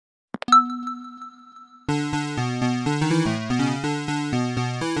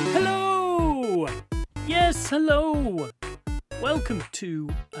hello! Welcome to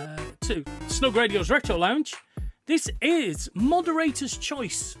Snugradio's Retro Lounge. This is Moderator's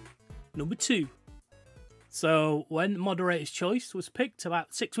Choice number 2. So when Moderator's Choice was picked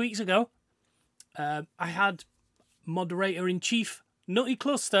about 6 weeks ago, I had Moderator-in-Chief Nutty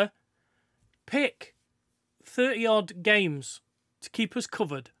Cluster pick 30 odd games to keep us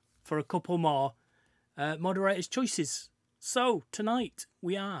covered for a couple more Moderator's Choices. So tonight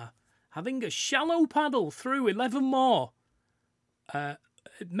we are having a shallow paddle through 11 more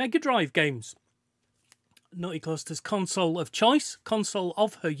Megadrive games. Nutty Cluster's console of choice, console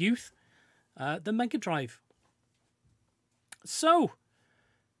of her youth, the Megadrive. So,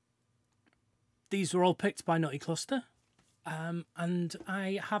 these were all picked by Nutty Cluster, and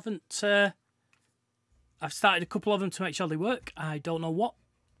I haven't... I've started a couple of them to make sure they work. I don't know what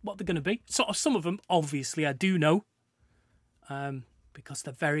they're going to be. Sort of some of them, obviously, I do know, because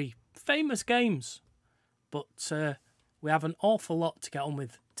they're very famous games. But we have an awful lot to get on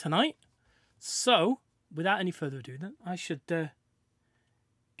with tonight. So, without any further ado, then, I should get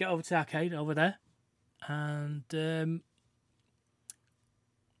over to the arcade over there, and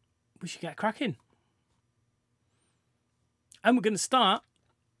we should get cracking. And we're going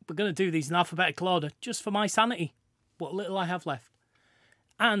to do these in alphabetical order, just for my sanity, what little I have left.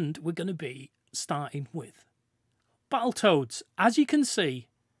 And we're going to be starting with Battletoads. As you can see,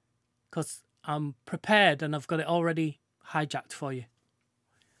 because I'm prepared and I've got it already hijacked for you.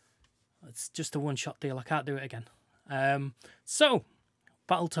 It's just a one-shot deal. I can't do it again. So,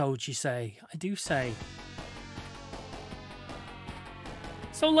 Battletoads, you say? I do say.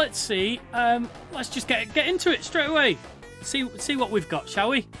 So let's see. Let's just get into it straight away. See what we've got, shall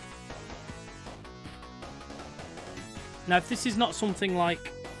we? Now, if this is not something like...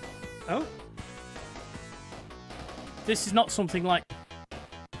 Oh. This is not something like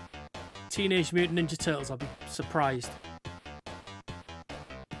Teenage Mutant Ninja Turtles, I'll be surprised.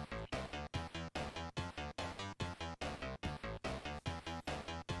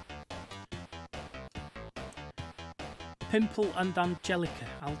 Pimple and Angelica.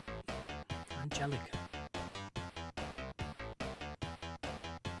 Angelica.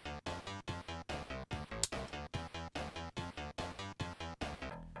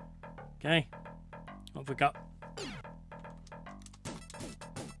 Okay. What have we got?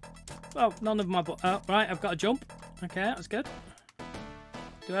 Oh, none of my... Oh, right, I've got a jump. Okay, that's good.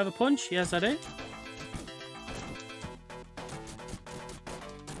 Do I have a punch? Yes, I do.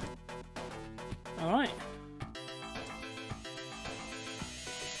 Alright.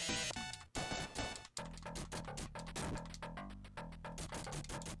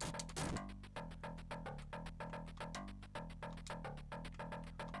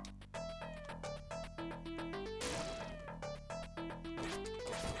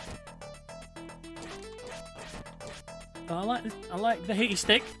 I like the hitty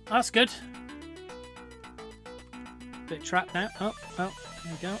stick. That's good. Bit trapped now. Oh, there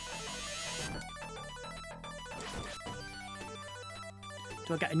we go.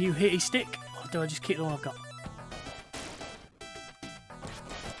 Do I get a new hitty stick, or do I just keep the one I've got?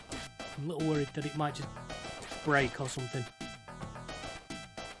 I'm a little worried that it might just break or something.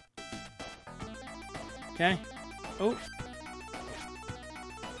 Okay. Oh.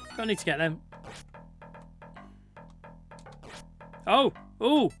 Don't need to get them. Oh!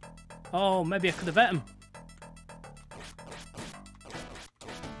 Ooh! Oh, maybe I could have bet him.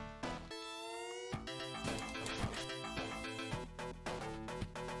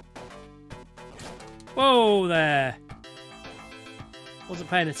 Whoa there! Wasn't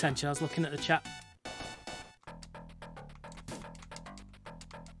paying attention, I was looking at the chat.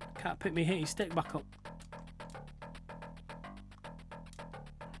 Can't pick me hitty stick back up.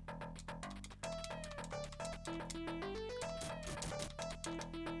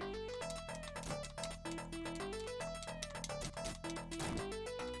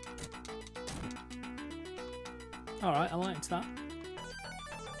 Alright, I liked that.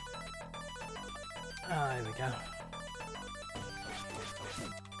 Ah, there we go.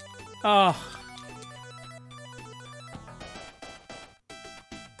 Oh.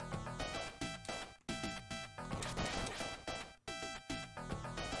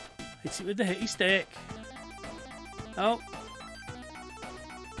 Hits it with the hitty stick. Oh.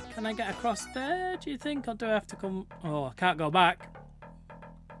 Can I get across there, do you think? Or do I have to come... Oh, I can't go back.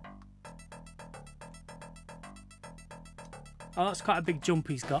 Oh, that's quite a big jump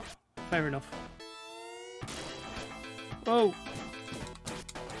he's got. Fair enough. Whoa.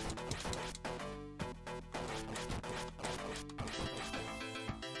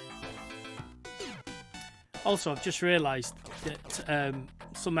 Also, I've just realised that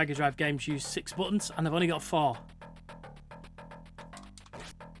some Mega Drive games use 6 buttons, and I've only got 4.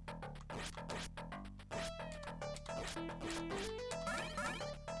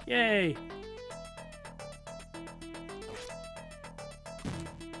 Yay!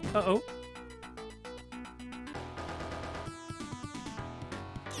 Uh-oh.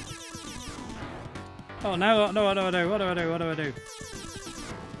 Oh no, no, what do I do? What do I do? What do I do?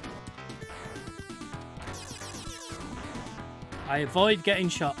 I avoid getting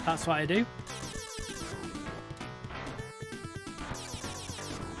shot, that's what I do.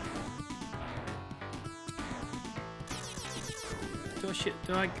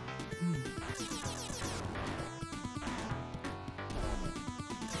 Do I...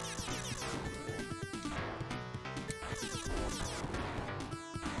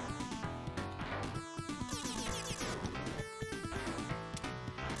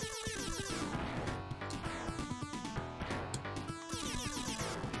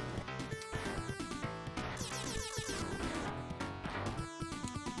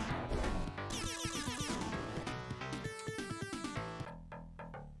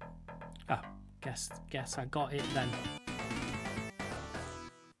 Guess I got it then.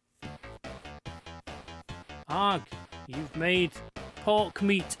 Arg, you've made pork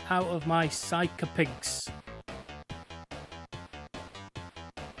meat out of my psycho pigs.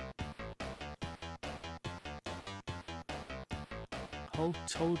 Whole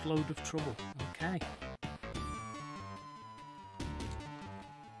toad load of trouble. Okay.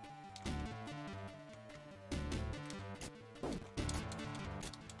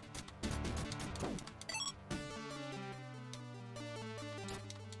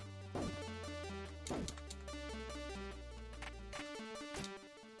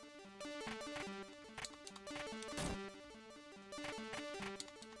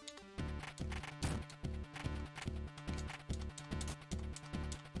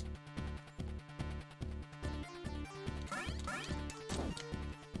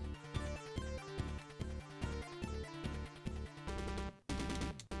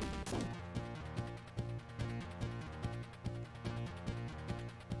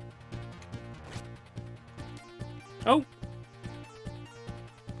 Oh!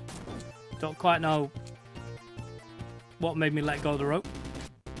 Don't quite know what made me let go of the rope.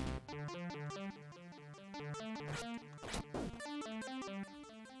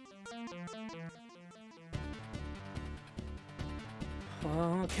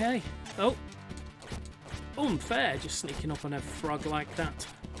 Okay. Oh! Unfair, just sneaking up on a frog like that.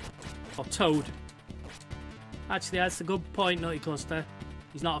 Or toad. Actually, that's a good point, Nutty Cluster.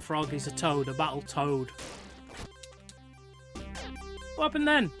 He's not a frog, he's a toad, a battle toad. What happened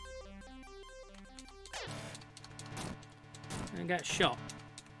then? And get shot.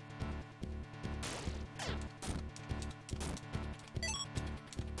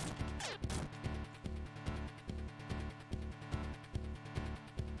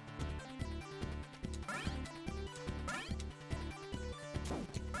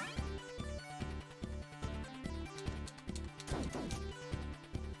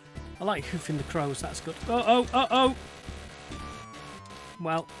 I like hoofing the crows, that's good. Oh, oh, oh, oh!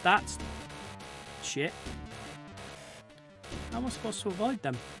 Well, that's shit. How am I supposed to avoid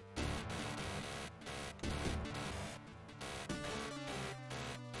them?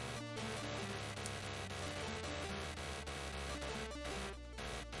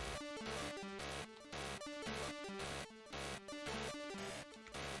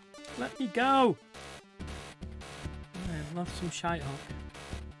 Let me go! I've lost some shite hawk.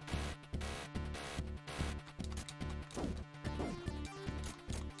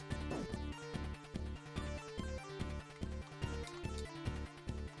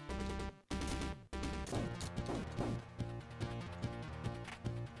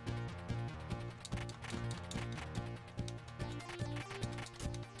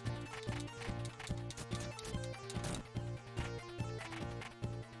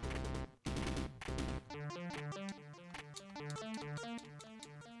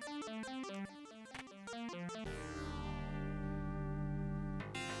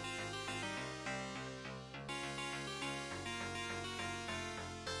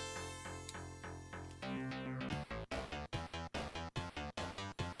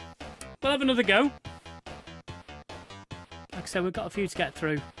 We'll have another go. Like I said, we've got a few to get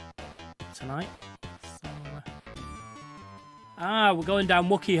through tonight. So, we're going down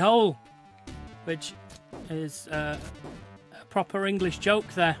Wookiee Hole, which is a proper English joke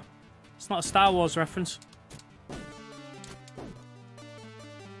there. It's not a Star Wars reference.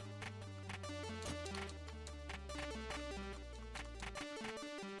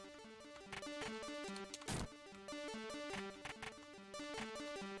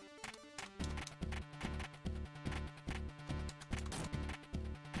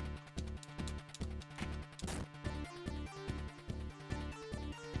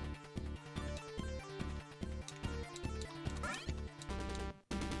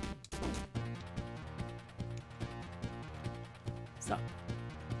 that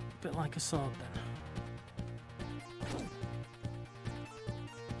a bit like a sword then?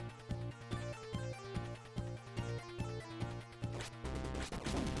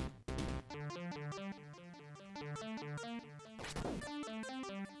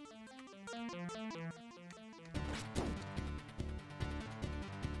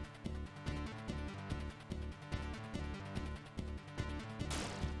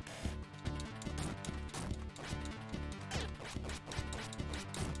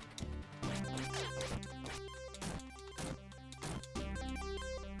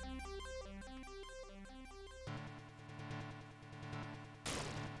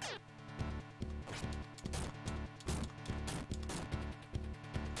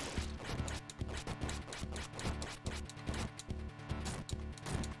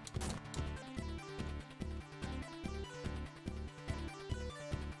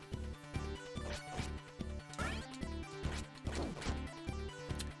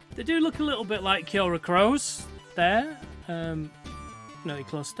 They do look a little bit like Kiora Crows there. Nutty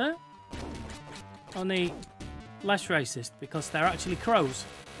Cluster. Only less racist because they're actually crows.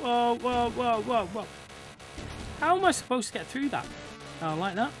 Whoa, whoa, whoa, whoa, whoa. How am I supposed to get through that? Oh,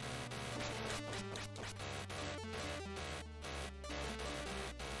 like that?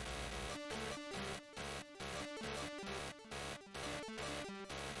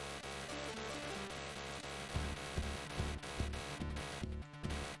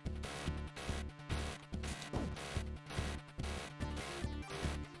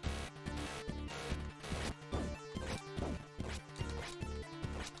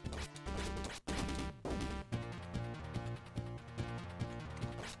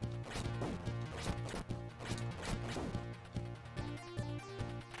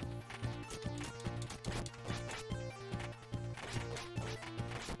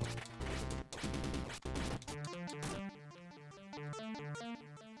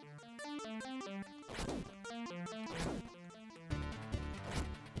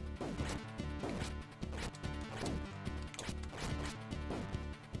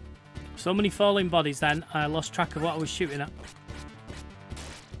 So many falling bodies then, I lost track of what I was shooting at.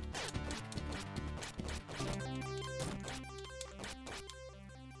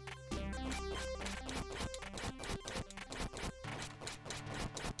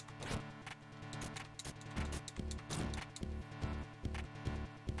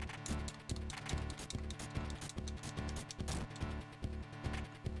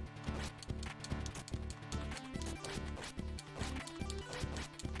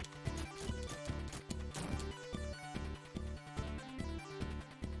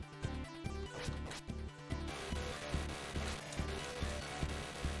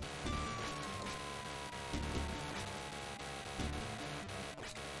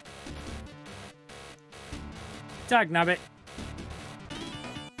 Dag nabbit.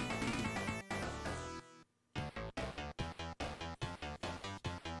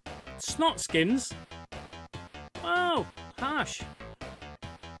 Snot skins? Oh, harsh.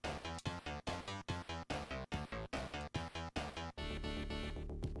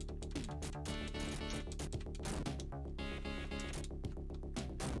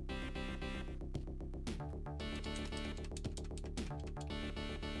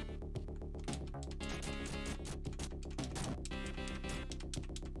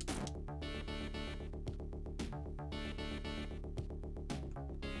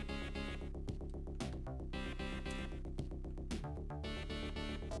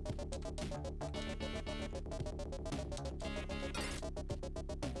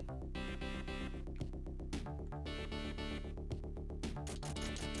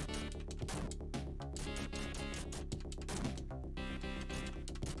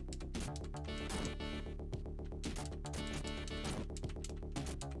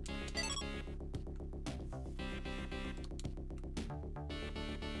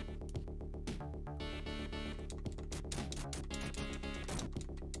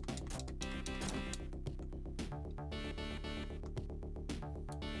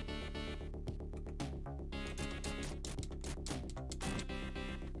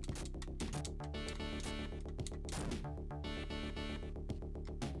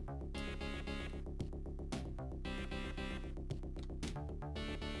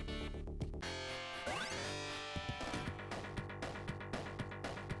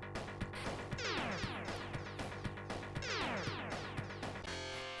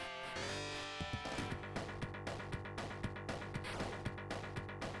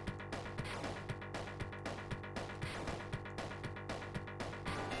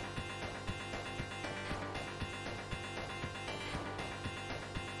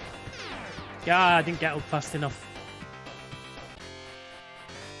 Yeah, I didn't get up fast enough.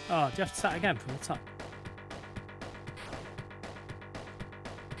 Oh, do you have to start again from the top?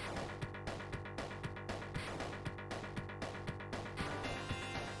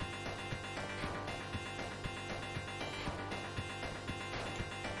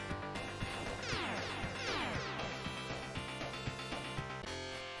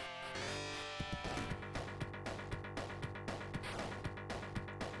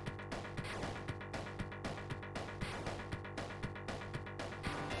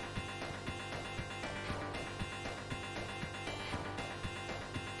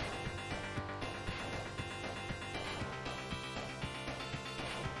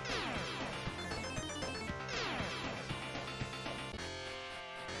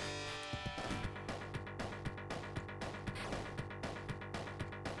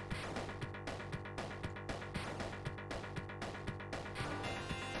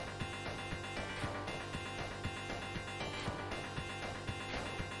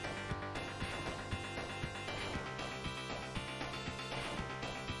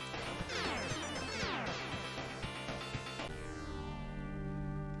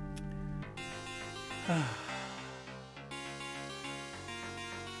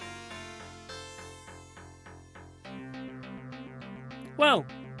 Well,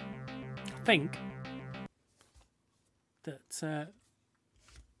 I think that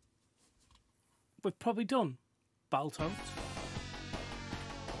we've probably done Battletoads.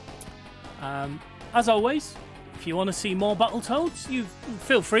 As always, if you want to see more Battletoads, you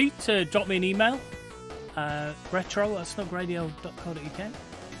feel free to drop me an email, retro@snugradio.co.uk,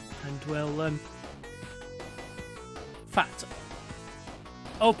 and we'll, in fact,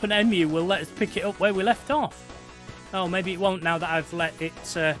 OpenMU will let us pick it up where we left off. Oh, maybe it won't now that I've let it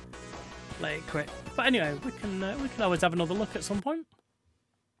quit. But anyway, we can always have another look at some point.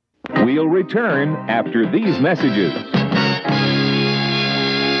 We'll return after these messages.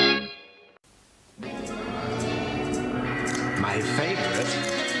 My favorite,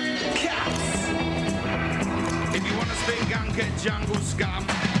 cats. If you want to spin gun, get jungle scum.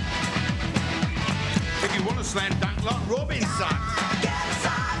 If you want to slam dunk like Robinson.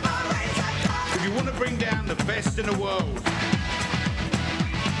 If you want to bring down the best in the world,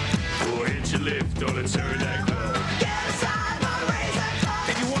 or hit your lift on a pterodactyl.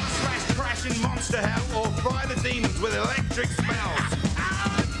 If you want to smash, crash in monster hell, or fry the demons with electric spells.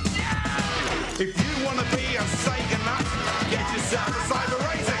 If you want to be a Sega nut, get yourself a cyber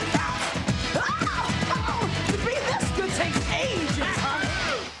razor cut. To be this good takes ages, huh?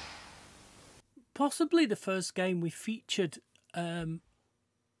 Possibly the first game we featured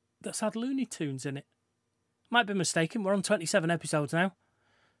that's had Looney Tunes in it. Might be mistaken. We're on 27 episodes now.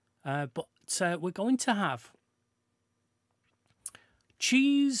 But we're going to have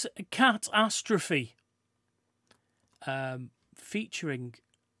Cheese Cat-Astrophe featuring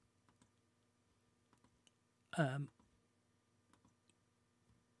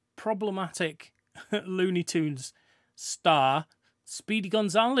problematic Looney Tunes star Speedy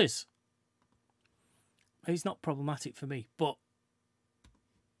Gonzales. He's not problematic for me, but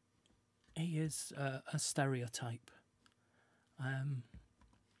he is a stereotype.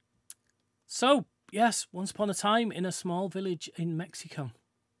 So, yes, once upon a time in a small village in Mexico.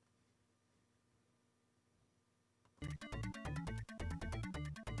 I'm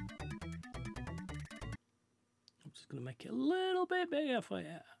just going to make it a little bit bigger for you.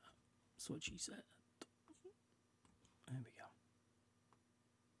 That's what she said. There we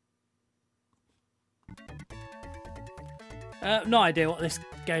go. No idea what this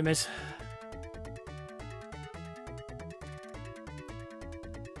game is.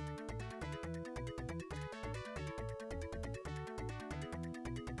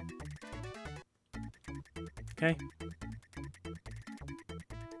 Okay.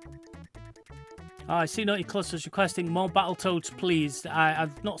 Oh, I see Naughty Clusters requesting more Battletoads, please.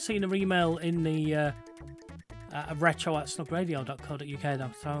 I've not seen an email in the retro@snugradio.co.uk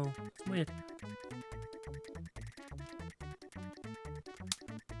though, so it's weird.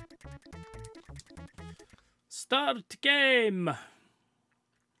 Start game.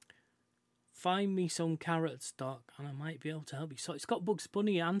 Find me some carrot stock and I might be able to help you. So it's got Bugs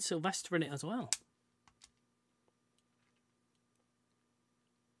Bunny and Sylvester in it as well.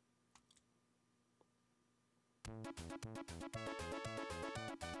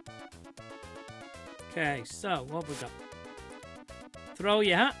 Okay, so what have we got? Throw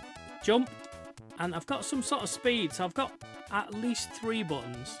your hat, jump, and I've got some sort of speed, so I've got at least 3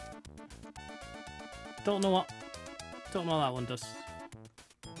 buttons. Don't know what that one does.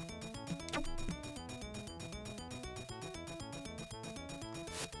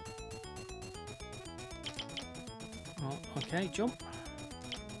 Oh, okay, jump.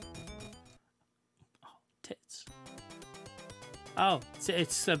 Oh,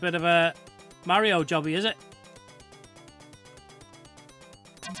 it's a bit of a Mario jobby, is it?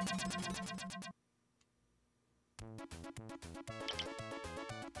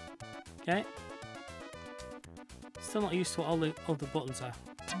 Okay. Still not used to what all the other buttons are.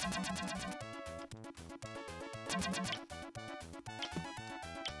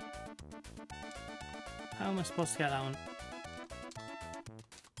 How am I supposed to get that one?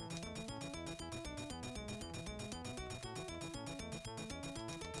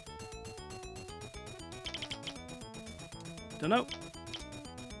 Dunno.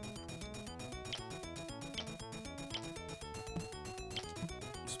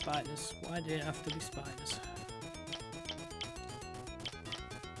 Spiders. Why do it have to be spiders?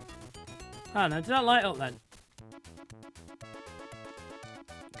 Ah, no, did that light up then?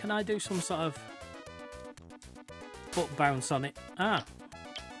 Can I do some sort of foot bounce on it? Ah.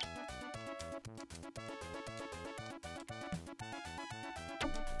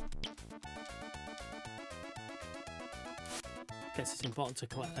 Guess it's important to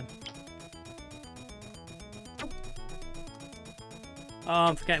collect them. Oh,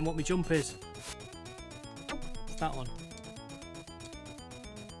 I'm forgetting what my jump is. It's that one.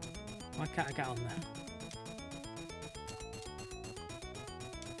 Why can't I get on there?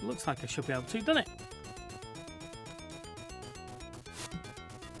 It looks like I should be able to, doesn't it?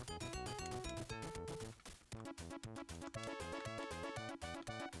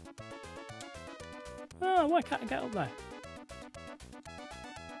 Oh, why can't I get up there?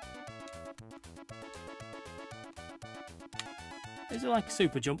 Is it like a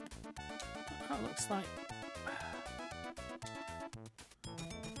super jump? That looks like...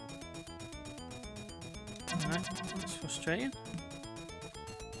 Alright, that's frustrating.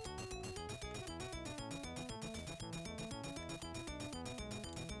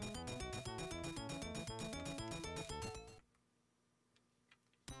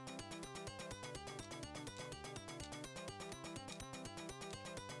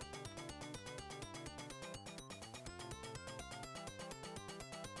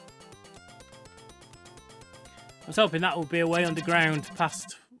 I was hoping that would be a way underground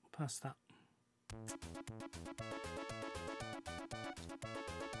past that.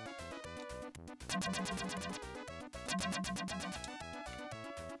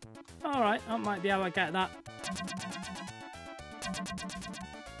 Alright, that might be how I get that.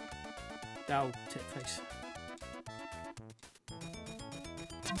 Oh, tit face.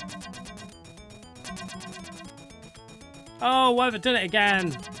 Oh, why have I done it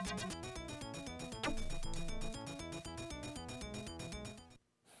again?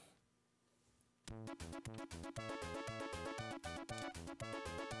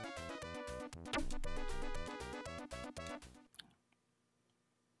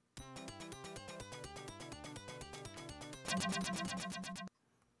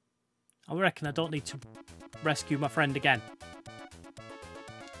 I reckon I don't need to rescue my friend again.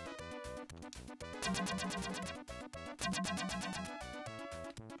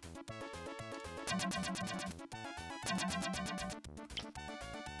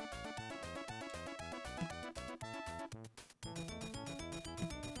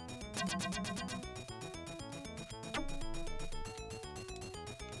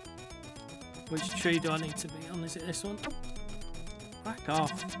 Which tree do I need to be on? Is it this one? Back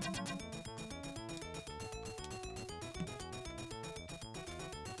off.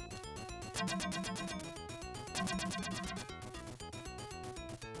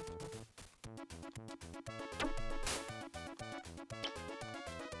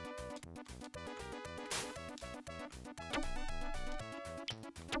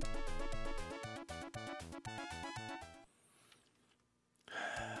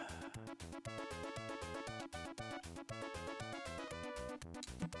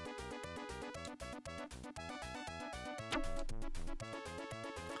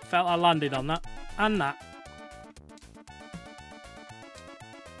 Felt I landed on that and that.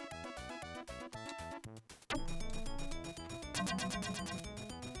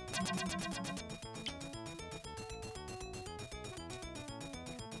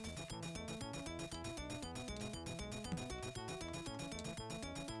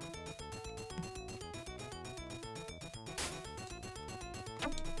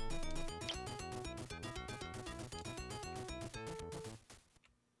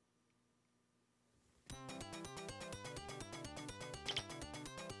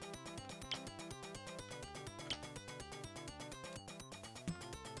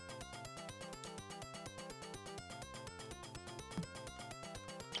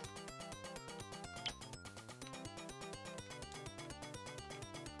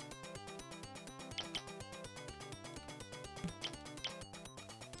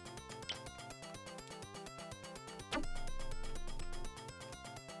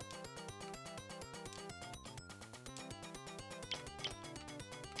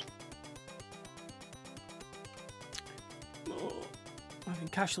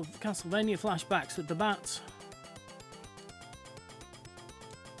 Castlevania flashbacks with the bats.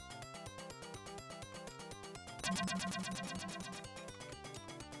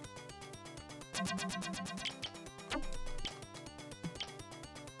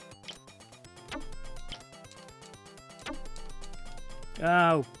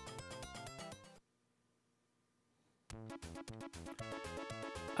 Oh.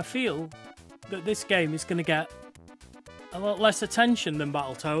 I feel that this game is going to get a lot less attention than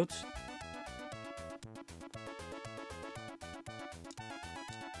Battletoads.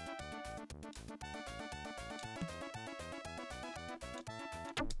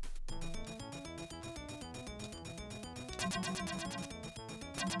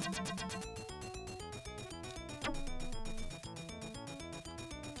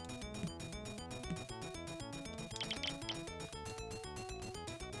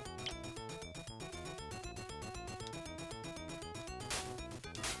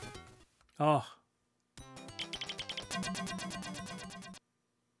 Oh.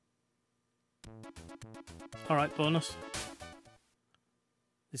 Alright, bonus.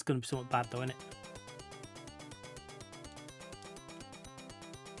 There's going to be something bad though, innit?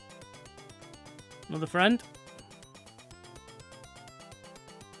 Another friend.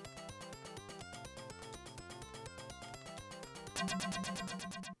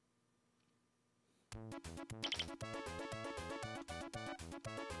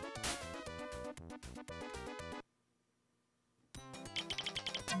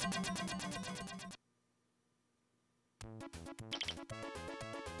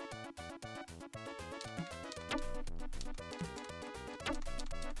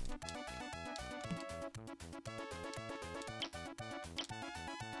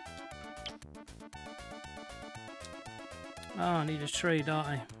 Oh, I need a tree, don't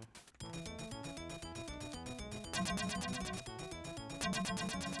I?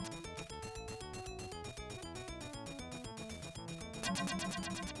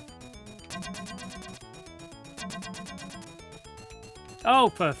 Oh,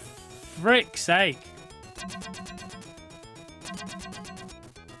 for frick's sake.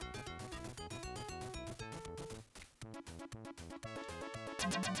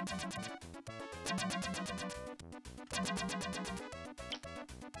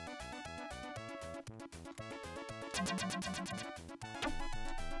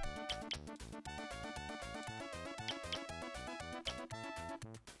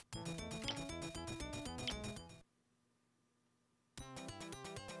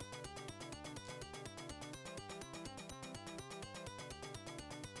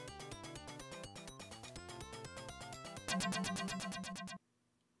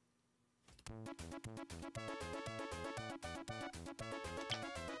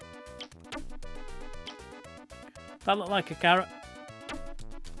 That looked like a carrot.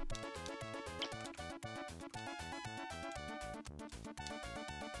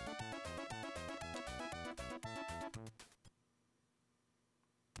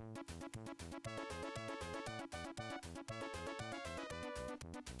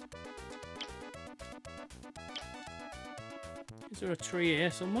 Is there a tree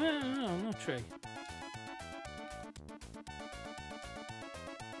here somewhere? No, no tree.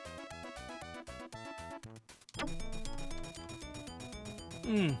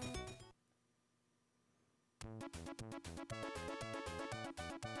 Hmm.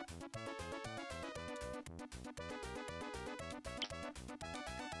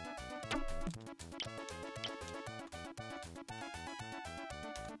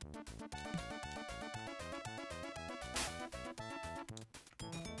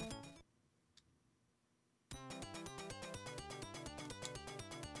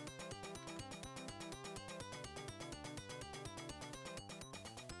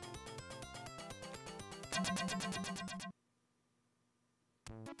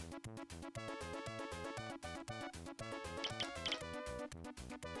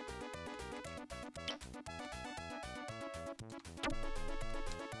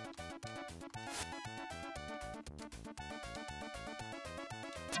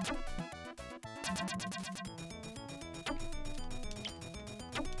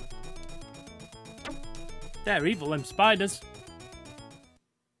 They're evil, them spiders.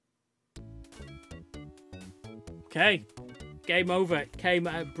 Okay, game over. It came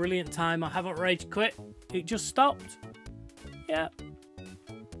at a brilliant time. I haven't rage quit. It just stopped. Yeah.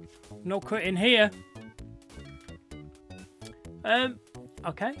 No quitting here.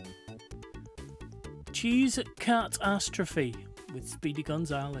 Okay. Cheese Cat-Astrophe with Speedy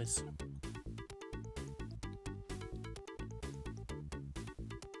Gonzales.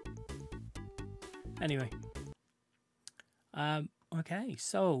 Anyway. Okay,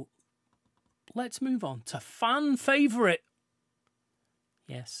 so let's move on to fan favourite.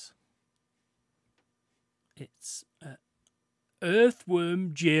 Yes. It's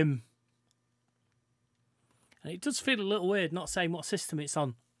Earthworm Jim. And it does feel a little weird not saying what system it's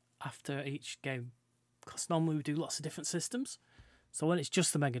on after each game, because normally we do lots of different systems. So when it's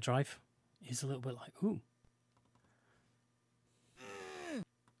just the Megadrive, it's a little bit like, ooh.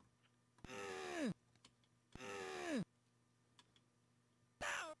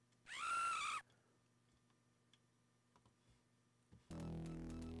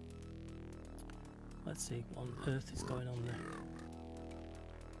 Let's see what on earth is going on there.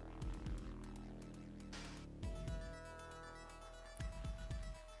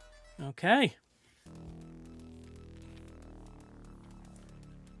 Okay.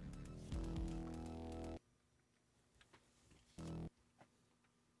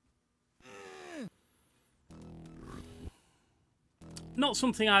 Not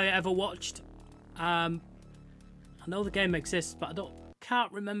something I ever watched. I know the game exists, but I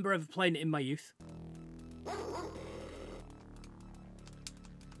can't remember ever playing it in my youth.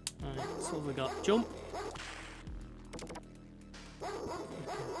 Alright, so what have we got? Jump.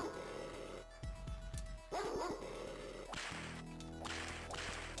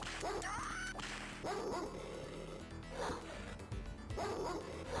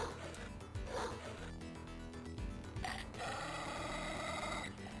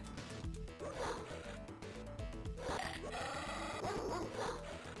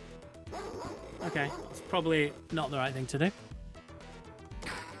 Okay, it's probably not the right thing to do.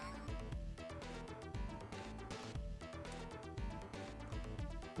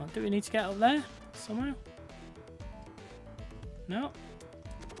 Well, do we need to get up there somehow? No.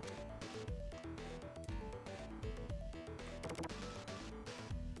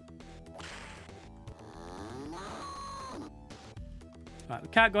 Right, we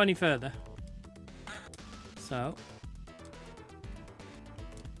can't go any further. So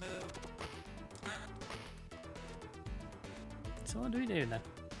what do we do then?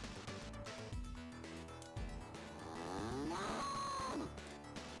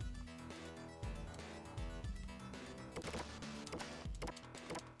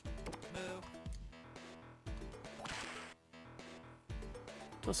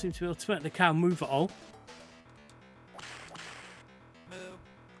 Don't seem to be able to make the cow move at all. I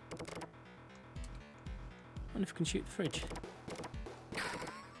wonder if we can shoot the fridge.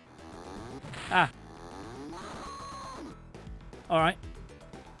 Ah. Alright.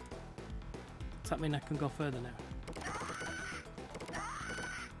 Does that mean I can go further now?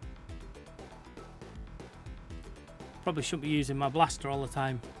 Probably shouldn't be using my blaster all the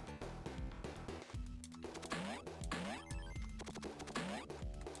time.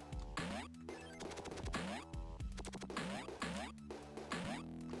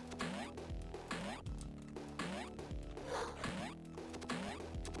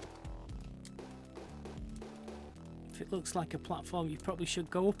 It looks like a platform, you probably should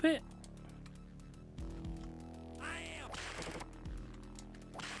go up it.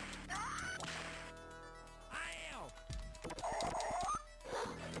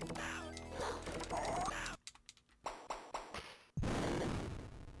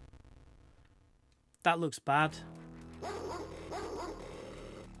 That looks bad.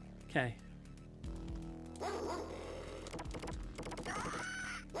 Okay.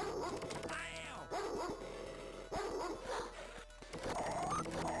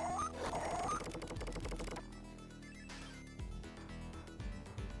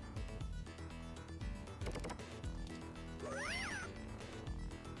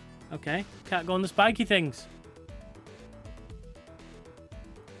 Okay, can't go on the spiky things.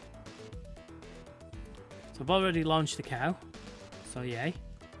 So I've already launched the cow, so yay.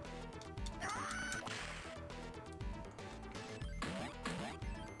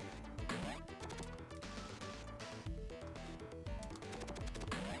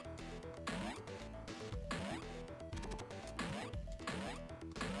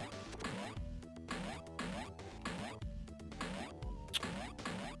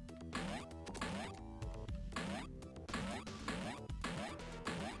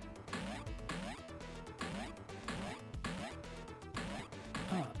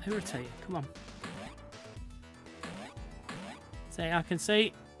 Irritating, come on. See, I can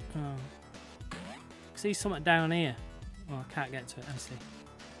see. Oh. I see something down here. Oh, I can't get to it, I see.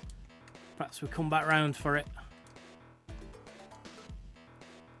 Perhaps we'll come back round for it.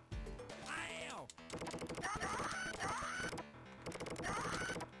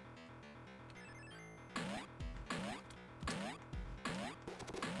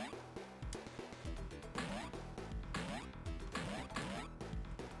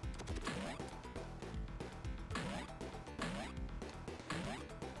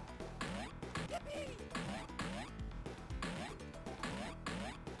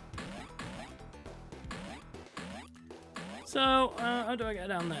 So, how do I get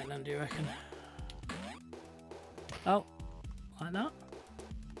down there then, do you reckon? Oh, like that?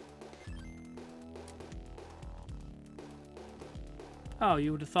 Oh,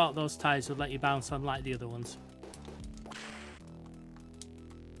 you would have thought those tires would let you bounce on like the other ones.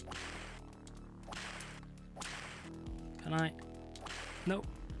 Can I? Nope.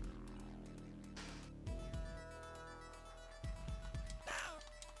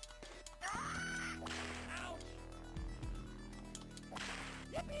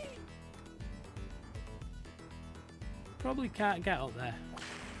 Probably can't get up there.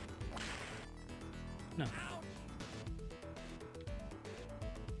 No.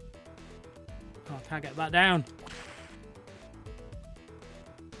 Oh, I can't get back down.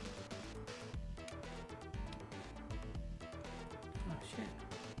 Oh, shit.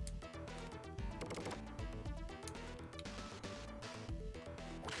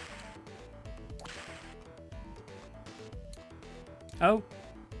 Oh.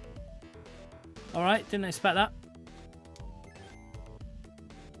 Alright, didn't expect that.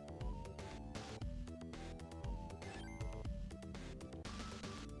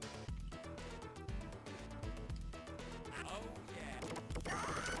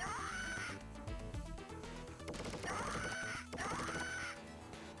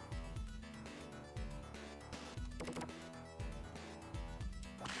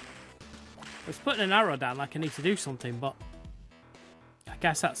 I was putting an arrow down like I need to do something, but I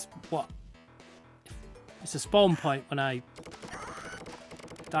guess that's what. It's a spawn point when I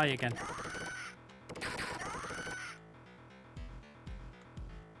die again.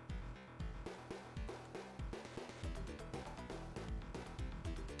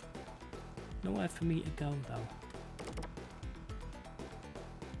 Nowhere for me to go though.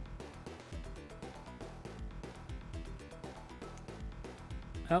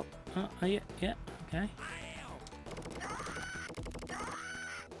 Oh, yeah, okay.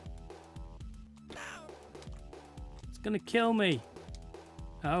 It's gonna kill me.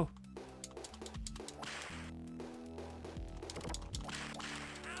 Oh.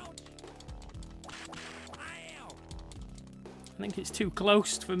 I think it's too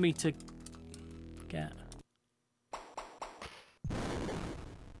close for me to get.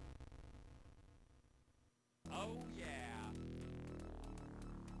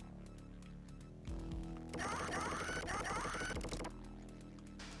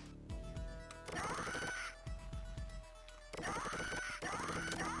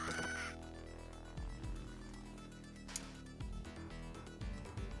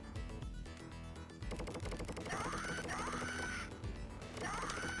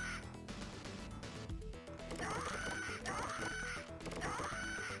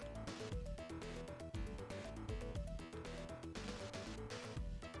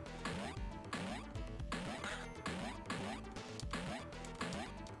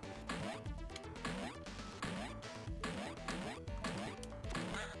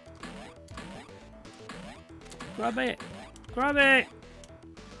 Grab it! Grab it!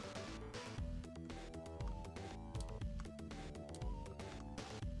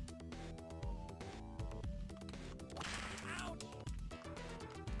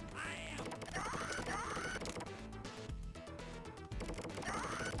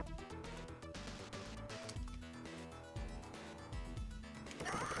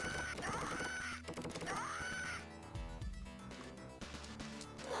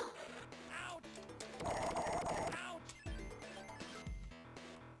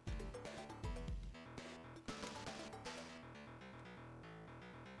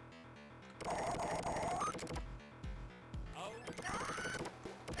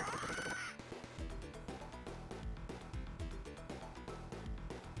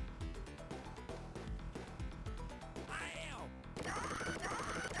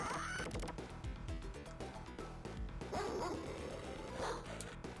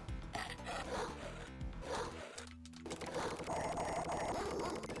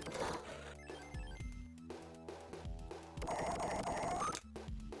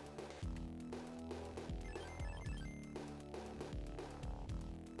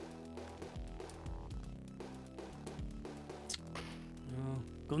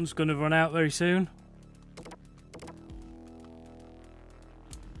 Gun's gonna run out very soon.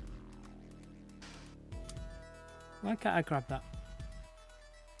 Why can't I grab that?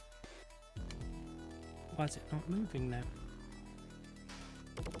 Why is it not moving now?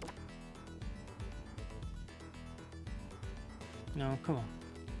 No, come on.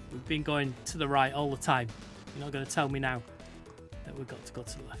 We've been going to the right all the time. You're not going to tell me now that we've got to go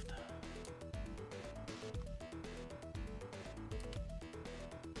to the left.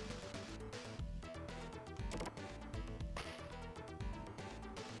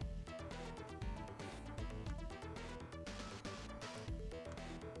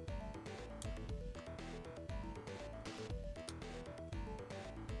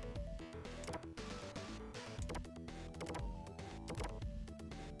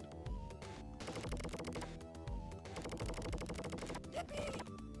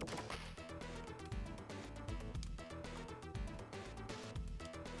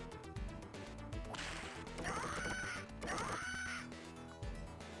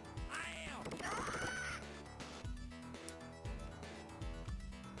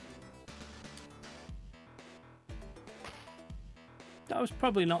 That was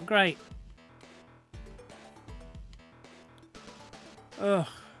probably not great. Ugh.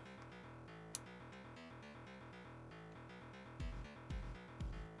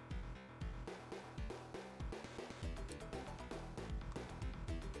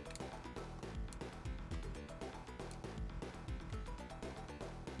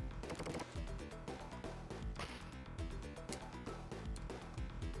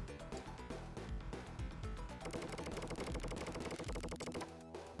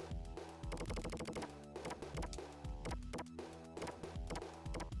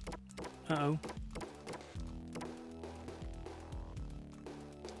 Uh-oh.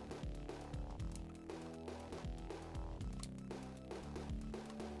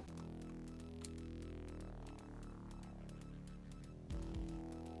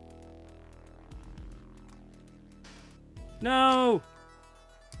 No!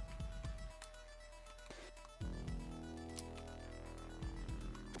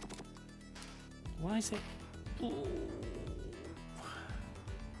 Why is it? Ooh.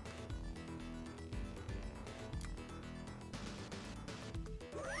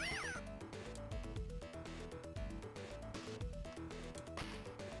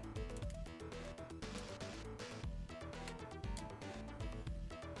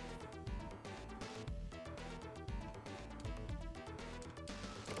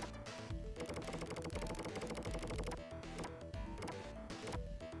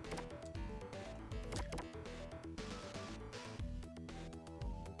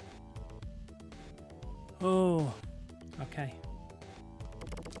 Oh, okay.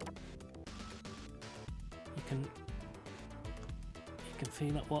 You can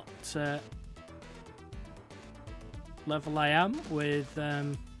feel at what level I am with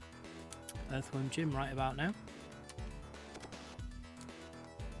Earthworm Jim right about now.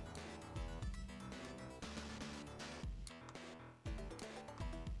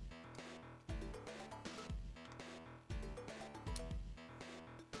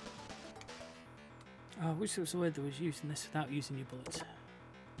 Oh, I wish there was a way that was using this without using your bullets.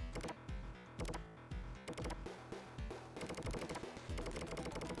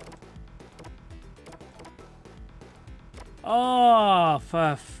 Oh,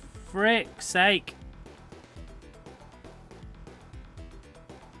 for frick's sake.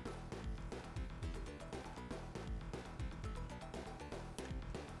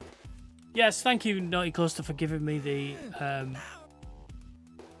 Yes, thank you, Naughty Cluster, for giving me the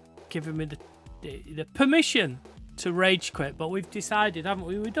permission to rage quit, but we've decided, haven't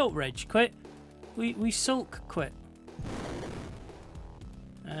we? We don't rage quit. We sulk quit.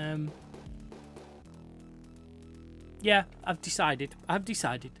 Yeah, I've decided.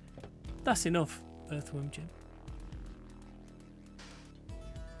 That's enough, Earthworm Jim.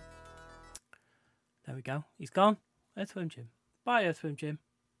 There we go. He's gone. Earthworm Jim. Bye, Earthworm Jim.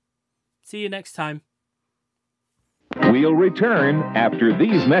 See you next time. We'll return after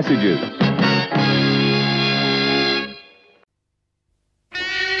these messages.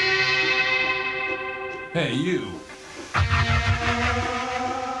 Hey, you.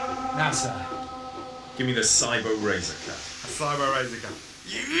 Now, sir. Give me the Cyber Razor Cut. Cyber Razor Cut.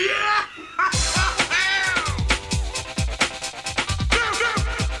 Yeah!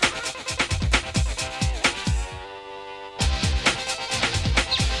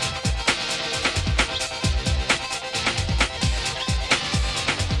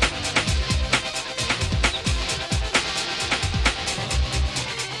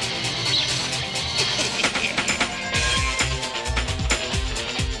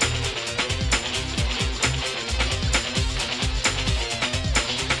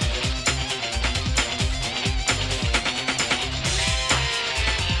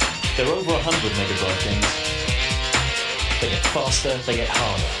 There are over 100 Megadrive games. They get faster, they get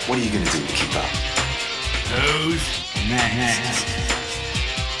harder. What are you going to do to keep up? Who's next?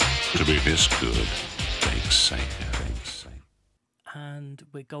 To be this good, takes safe. And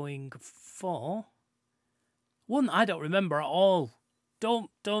we're going for one I don't remember at all. Don't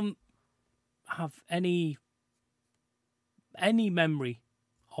have any memory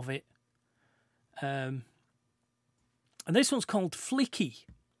of it. And this one's called Flicky.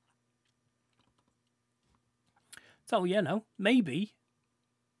 So, you know, maybe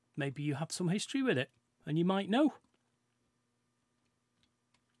you have some history with it, and you might know.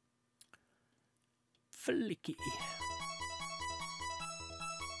 Flicky.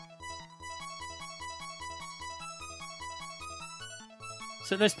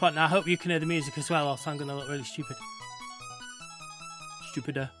 So at this point now, I hope you can hear the music as well, else I'm going to look really stupid.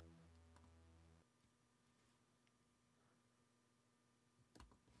 Stupider.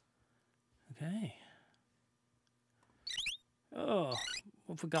 Okay. Oh,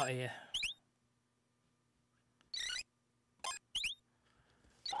 What have we got here?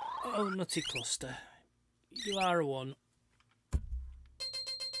 Oh, nutty cluster. You are a one.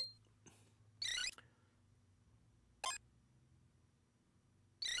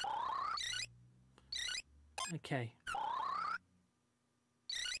 Okay.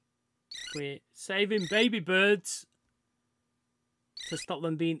 We're saving baby birds to stop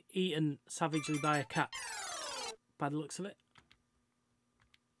them being eaten savagely by a cat. By the looks of it.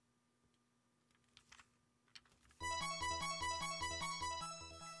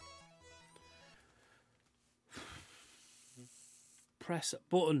 Press a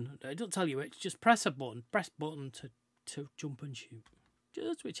button. It doesn't tell you which. Just press a button. Press button to jump and shoot.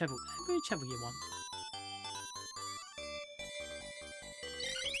 Just whichever you want.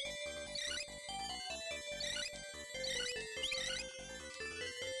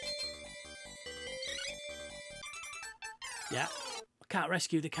 Yeah, I can't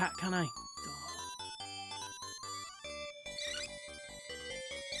rescue the cat, can I?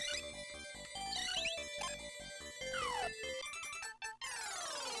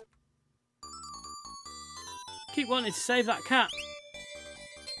 Keep wanting to save that cat.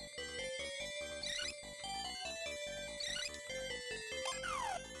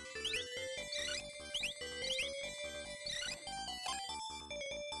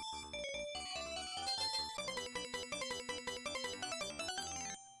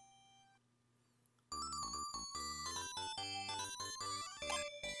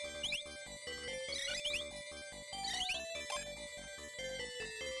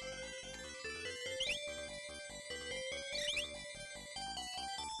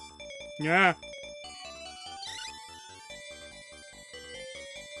 Yeah.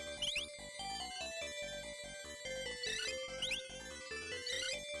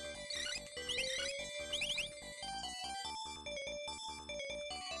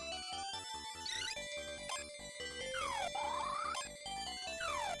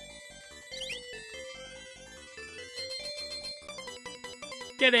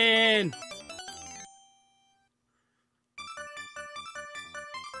 Get in.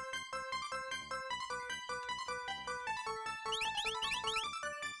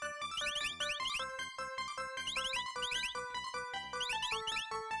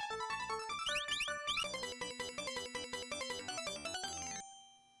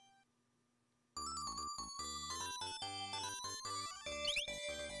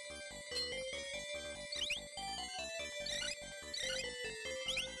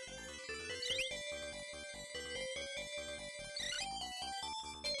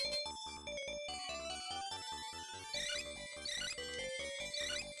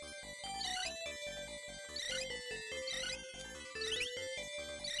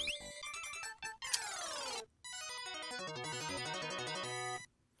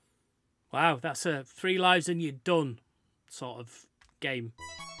 Wow, that's a 3 lives and you're done sort of game.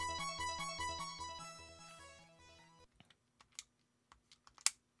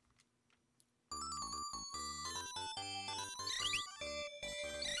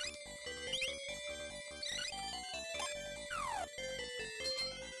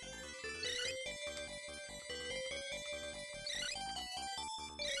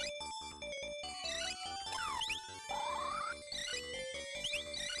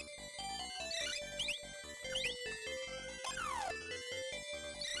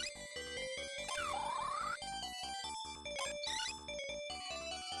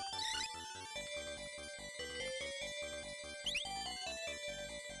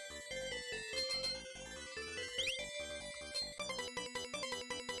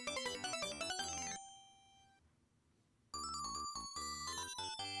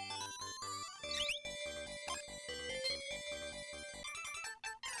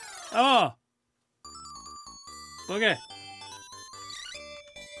 Oh! Okay.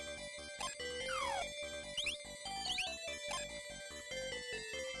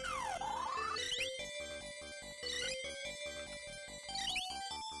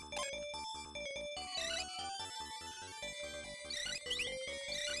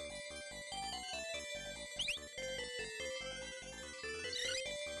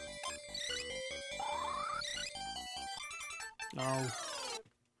 Oh.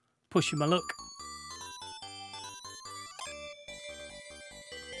 Pushing my luck.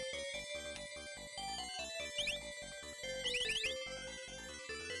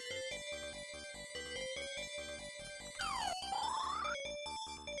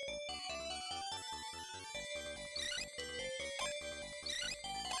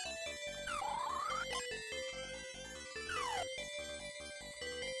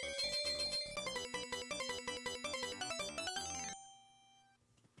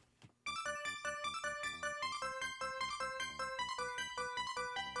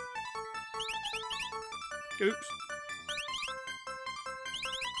 Oops.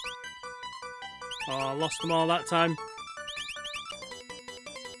 Oh, I lost them all that time.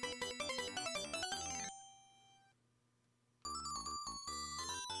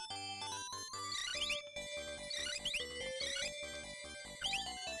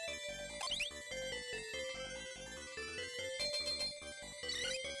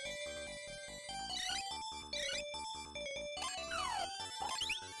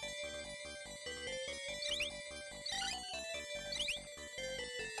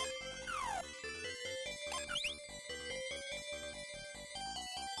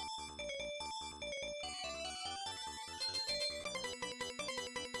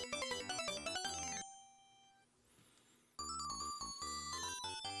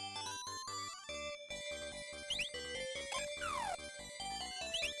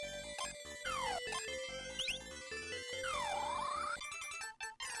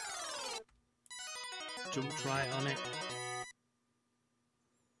 Jumped right on it.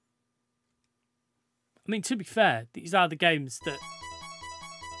 I mean, to be fair, these are the games that...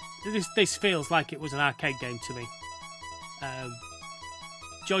 This feels like it was an arcade game to me.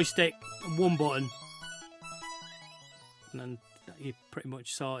 Joystick and one button. And then you're pretty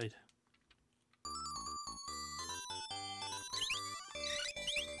much sorted.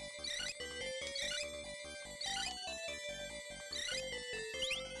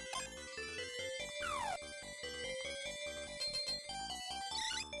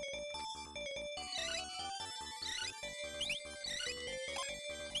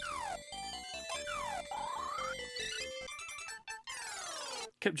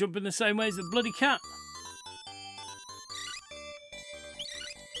 Kept jumping the same way as the bloody cat.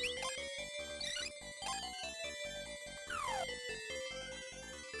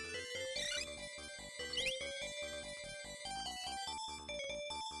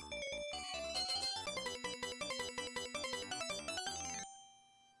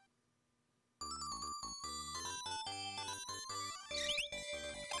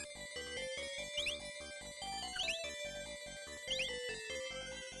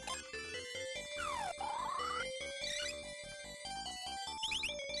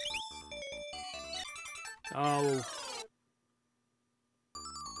 Oh.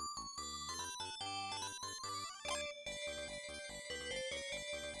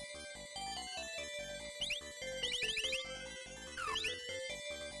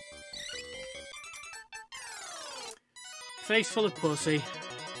 Face full of pussy.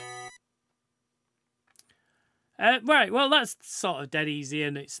 Right, well that's sort of dead easy,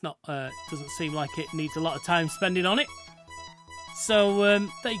 and it's not. Doesn't seem like it needs a lot of time spending on it. So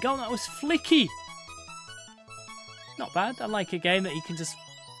there you go. That was Flicky. Not bad. I like a game that you can just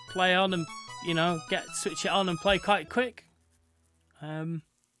play on and, you know, switch it on and play quite quick. So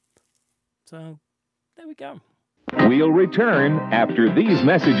there we go. We'll return after these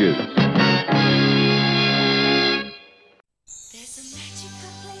messages. There's a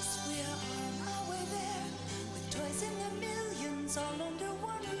magical place, we're on our way there, with toys in the millions all under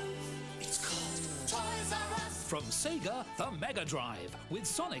one roof. It's called Toys R Us. From Sega, the Megadrive, with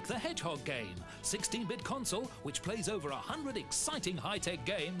Sonic the Hedgehog game. 16-bit console, which plays over 100 exciting high-tech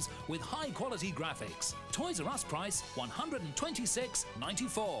games with high-quality graphics. Toys R Us price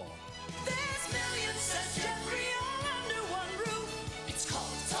 $126.94. There's millions, says Jeffrey, all under one roof. It's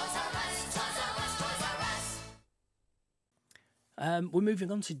called Toys R Us, Toys R Us, Toys R Us. We're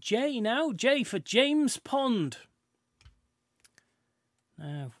moving on to J now. J for James Pond.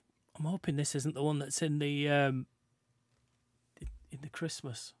 Now, I'm hoping this isn't the one that's in the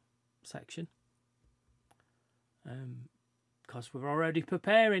Christmas section. Because we're already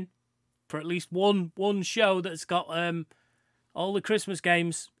preparing for at least one show that's got all the Christmas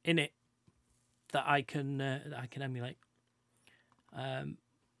games in it that I can emulate. I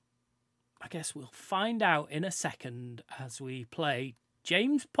guess we'll find out in a second as we play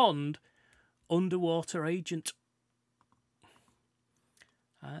James Pond, Underwater Agent.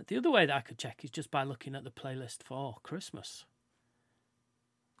 The other way that I could check is just by looking at the playlist for Christmas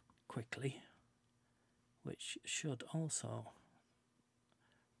quickly, which should also...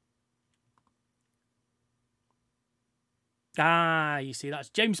 you see, that's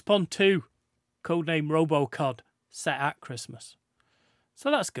James Pond 2, codename Robocod, set at Christmas.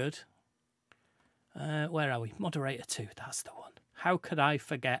 So that's good. Where are we? Moderator 2, that's the one. How could I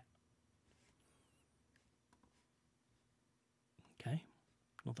forget? Okay,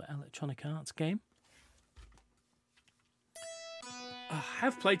 another Electronic Arts game. I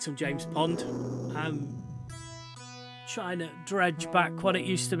have played some James Pond. I'm trying to dredge back what it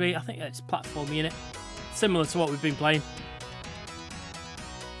used to be. I think it's platformy in it, similar to what we've been playing.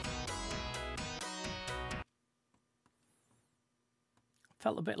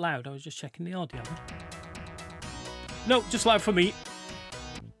 Felt a bit loud. I was just checking the audio. No, just loud for me.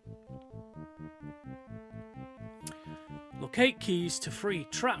 Locate keys to free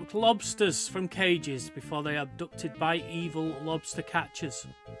trapped lobsters from cages before they are abducted by evil lobster catchers.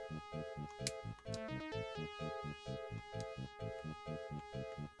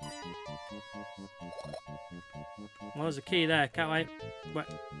 Well, there's a key there. Can't wait. Wait.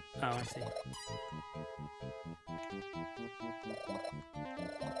 Oh, I see.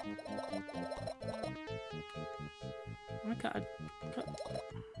 I can't.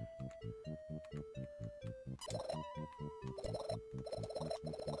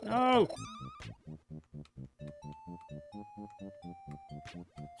 No!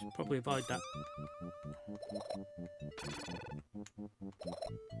 Should probably avoid that.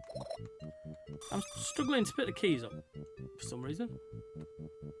 I'm struggling to put the keys up for some reason.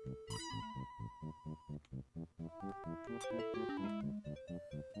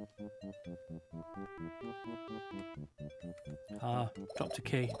 Ah, dropped a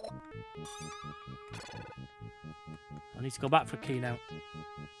key. I need to go back for a key now.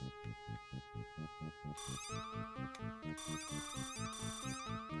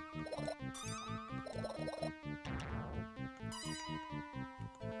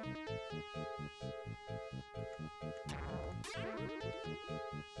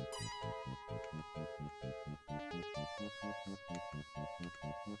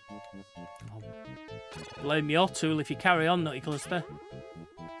 Blame your tool if you carry on, Nutty Cluster.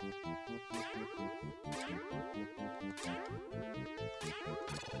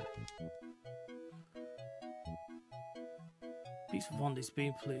 Piece of wand is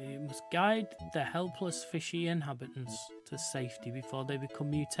being polluted. You must guide the helpless fishy inhabitants to safety before they become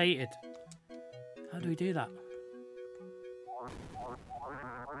mutated. How do we do that?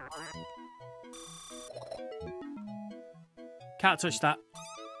 Can't touch that.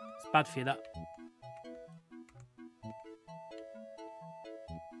 It's bad for you, that.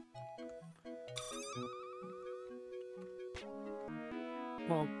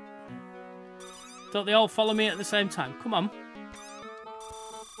 Well, don't they all follow me at the same time? Come on.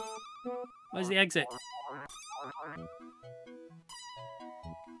 Where's the exit?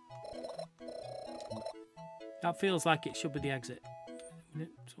 That feels like it should be the exit.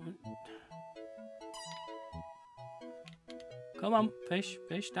 Come on, fish,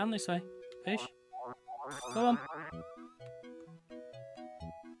 fish, down this way. Fish. Come on.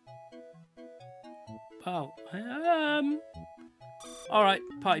 Oh, alright,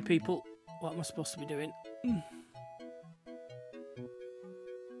 party people. What am I supposed to be doing?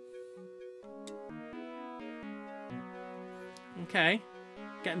 Okay.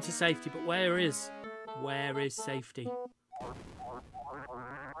 Get him to safety, but where is safety?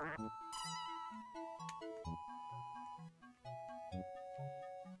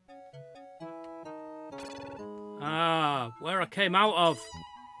 Ah, where I came out of.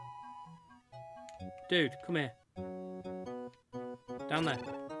 Dude, come here. Down there.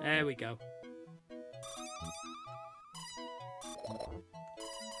 There we go.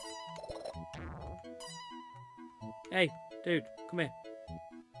 Hey, dude, come here.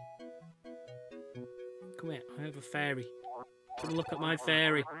 Come here, I have a fairy. Come and look at my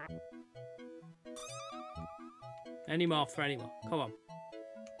fairy. Any more for any more. Come on.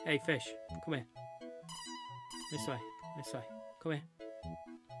 Hey, fish, come here. This way, this way. Come here.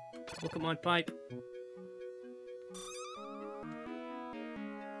 Look at my pipe.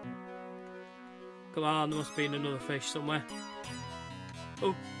 Come on, there must be another fish somewhere.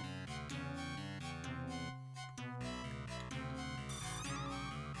 Oh.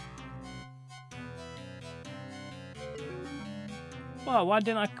 Well, why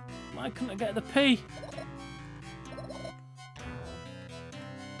couldn't I get the P?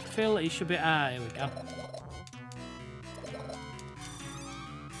 I feel like he should be... Ah, here we go.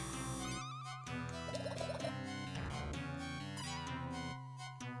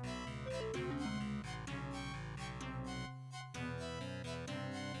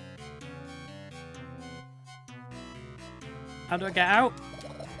 How do I get out?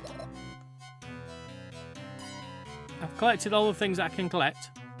 I've collected all the things that I can collect.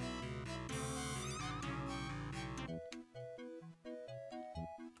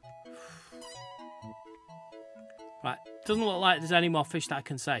 Right, doesn't look like there's any more fish that I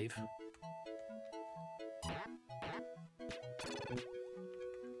can save.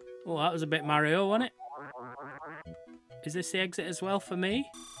 Oh, that was a bit Mario, wasn't it? Is this the exit as well for me?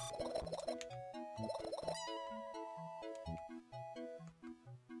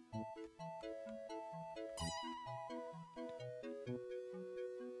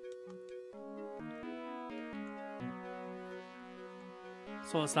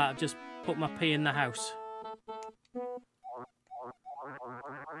 So what's that? I've just put my pee in the house. So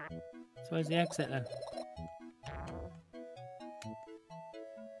where's the exit then?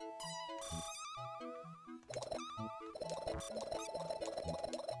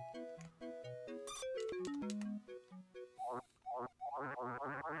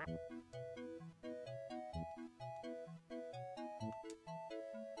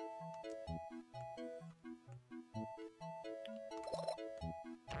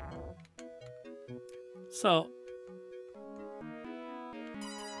 So,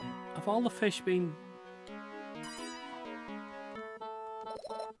 have all the fish been...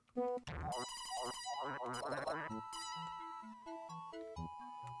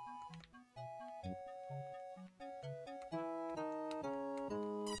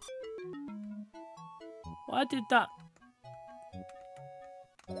 Why did that?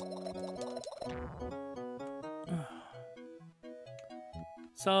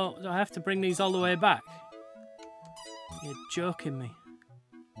 So, do I have to bring these all the way back? You're joking me.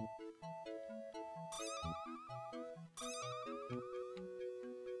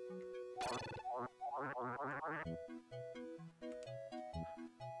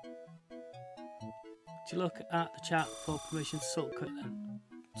 Do you look at the chat for permission to salt cut then?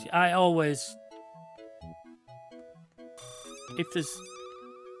 See, I always... If there's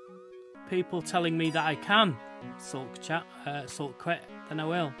people telling me that I can salt chat, salt quit, then I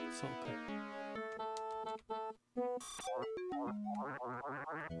will salt quit.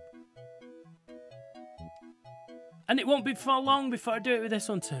 And it won't be for long before I do it with this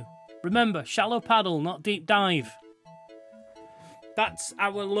one too. Remember, shallow paddle, not deep dive. That's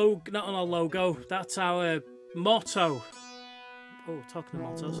our logo, not our logo, that's our motto. Oh, talking of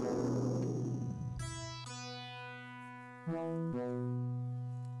mottos.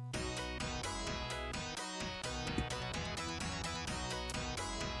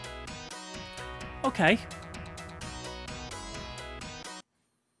 Okay.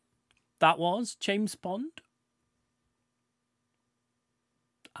 That was James Bond.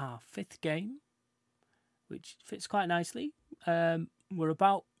 Our 5th game, which fits quite nicely. We're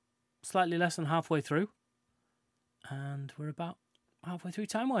about slightly less than halfway through. And we're about halfway through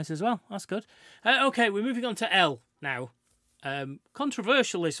time-wise as well. That's good. Okay, we're moving on to L now.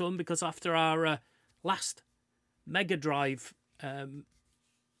 Controversial, this one, because after our last Megadrive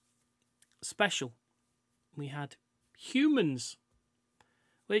special, we had Humans,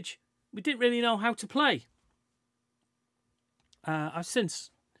 which we didn't really know how to play. I've since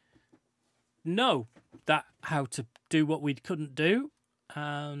know that how to do what we couldn't do,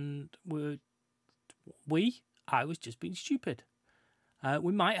 and I was just being stupid.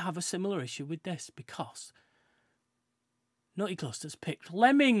 We might have a similar issue with this because Naughty Clusters picked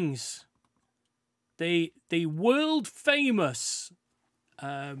Lemmings, the world famous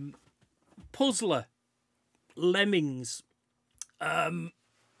puzzler Lemmings.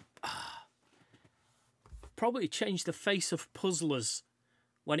 Probably changed the face of puzzlers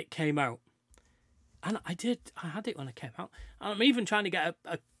when it came out. And I had it when it came out. And I'm even trying to get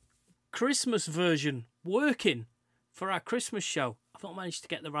a Christmas version working for our Christmas show. I've not managed to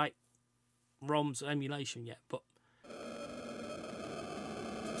get the right ROMs emulation yet, but...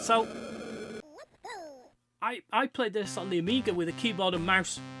 So, I played this on the Amiga with a keyboard and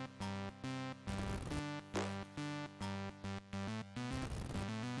mouse.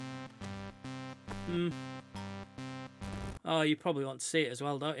 Oh, you probably want to see it as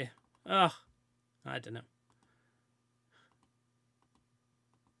well, don't you? Oh, I don't know.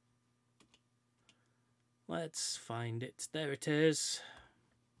 Let's find it. There it is.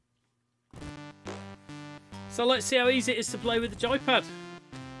 So let's see how easy it is to play with the joypad.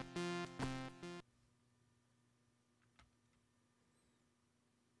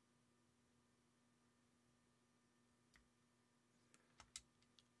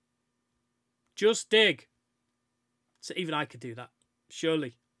 Just dig. So even I could do that,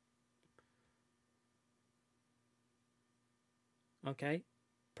 surely. Okay.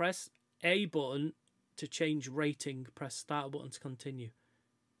 Press A button to change rating. Press start button to continue.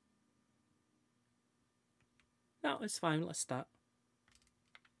 No, it's fine. Let's start.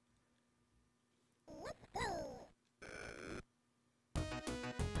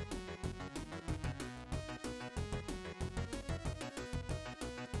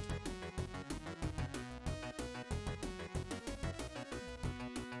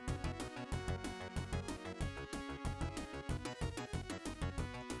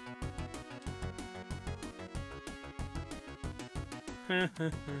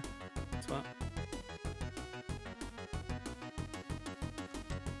 That's what.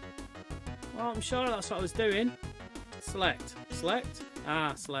 Well, I'm sure that's what I was doing. Select. Select.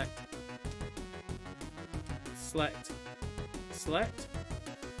 Ah, select. Select. Select.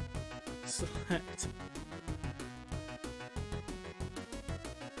 Select.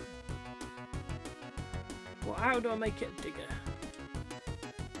 Well, how do I make it a digger?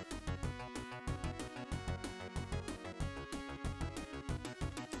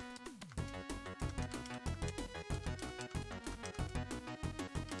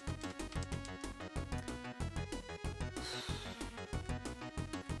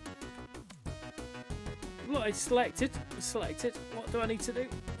 Look, it's selected. It's selected. What do I need to do?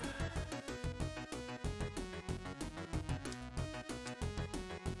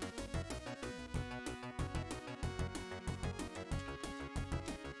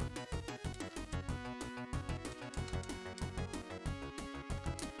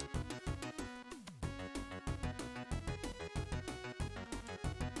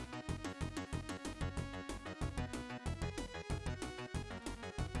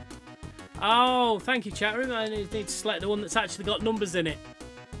 Oh, thank you, chat room. I need to select the one that's actually got numbers in it.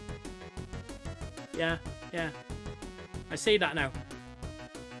 Yeah, yeah. I see that now.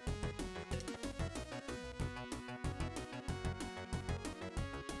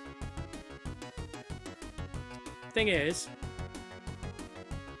 Thing is,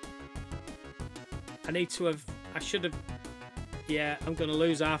 I need to have... I should have... Yeah, I'm going to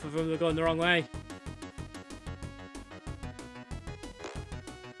lose half of them. They're going the wrong way.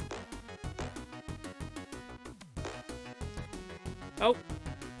 Oh.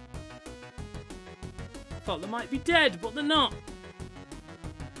 I thought they might be dead, but they're not.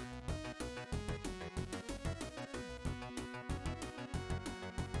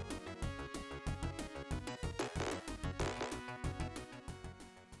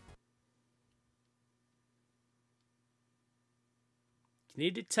 You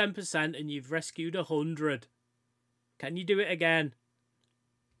needed 10% and you've rescued 100. Can you do it again?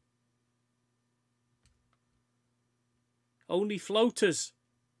 Only floaters.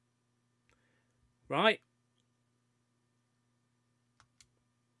 Right.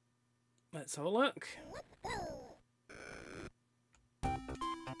 Let's have a look.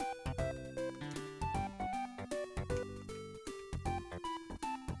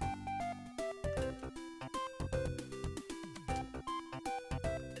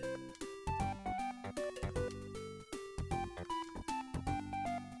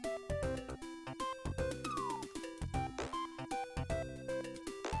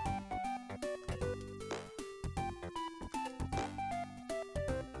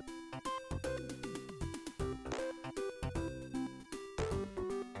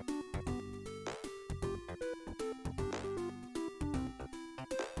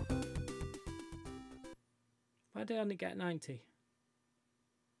 Why did I only get 90?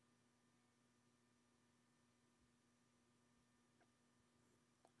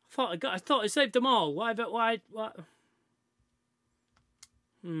 I thought I saved them all. Why?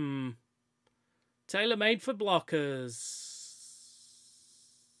 Tailor-made for blockers.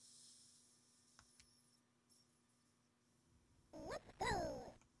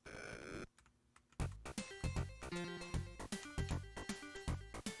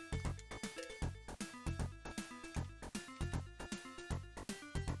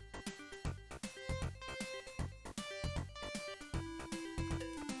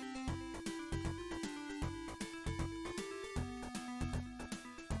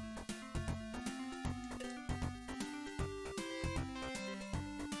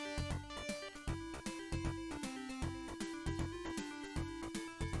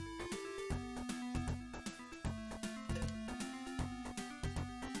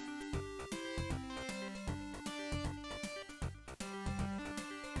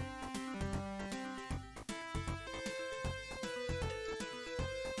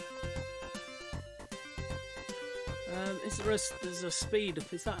 There's a speed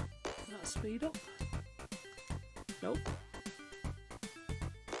up. Is that a speed up? Nope.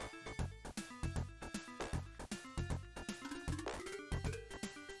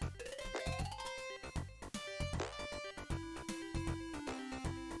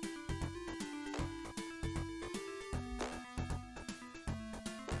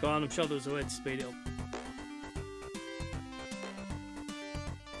 Go on, I'm sure there's a way to speed it up.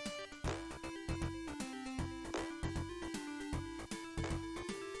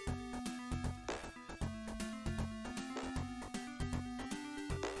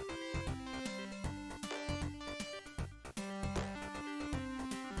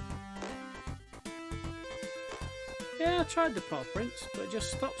 Yeah, I tried the paw prints, but it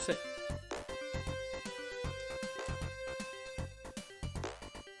just stops it.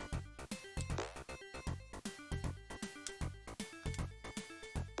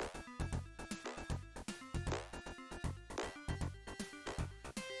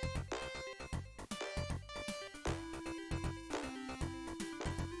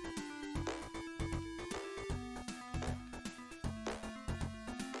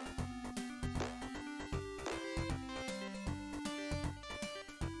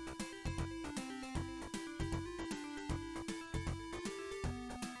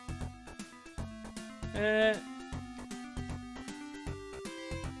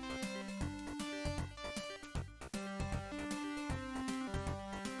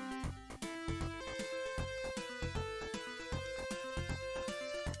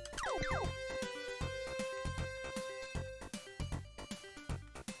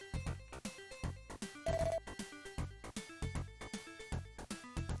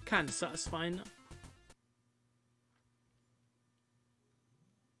 Kind of satisfying.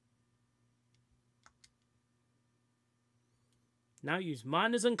 Now use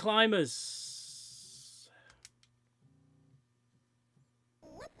miners and climbers.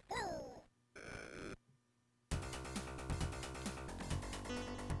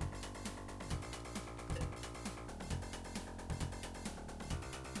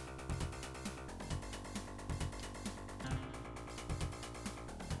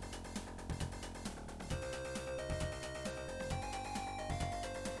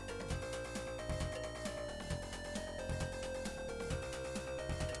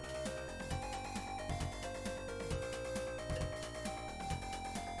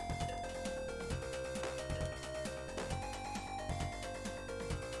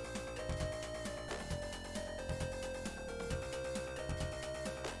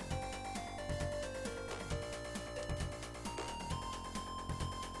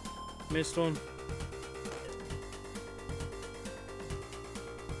 Missed one.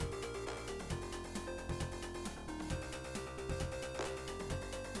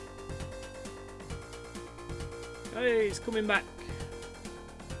 Hey, he's coming back.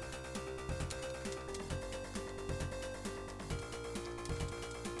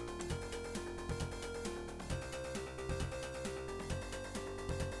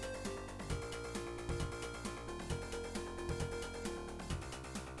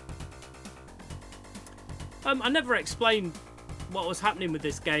 I never explained what was happening with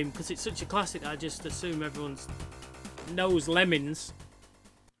this game because it's such a classic. I just assume everyone knows Lemmings.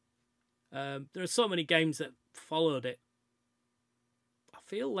 There are so many games that followed it. I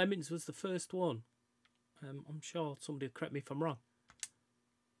feel Lemmings was the first one. I'm sure somebody will correct me if I'm wrong.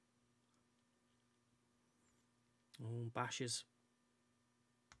 Oh, bashes.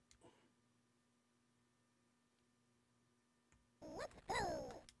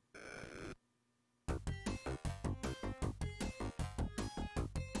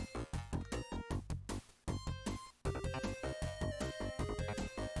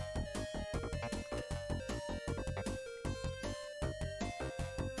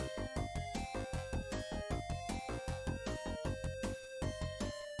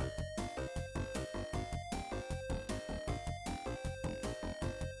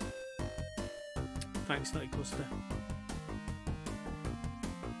 Thanks, Naughty Cluster.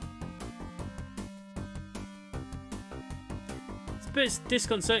 It's a bit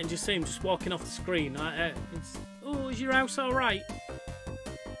disconcerting just seeing him just walking off the screen. Oh, is your house all right?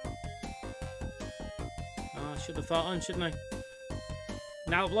 Oh, I should have thought on, shouldn't I?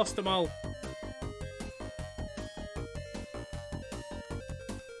 Now I've lost them all.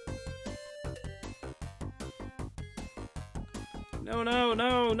 No, no,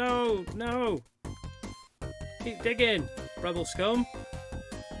 no, no, no. Keep digging, rebel scum.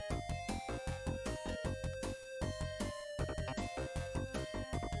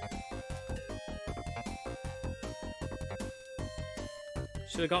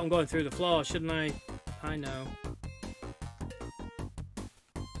 Should have got him going through the floor, shouldn't I? I know.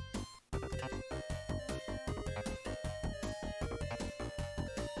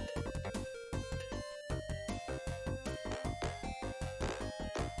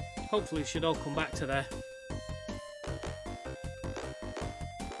 Hopefully it should all come back to there.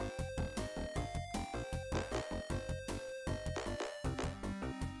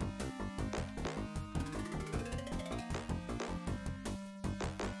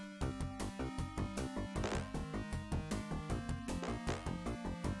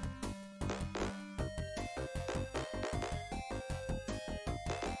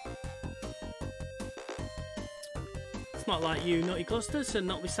 It's not like you, Naughty Clusters, and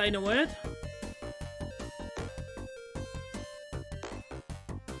not be saying a word.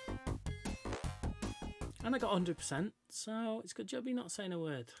 And I got 100%, so it's a good job you're not saying a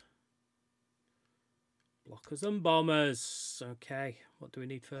word. Blockers and bombers. Okay, what do we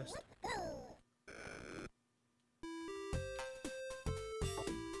need first?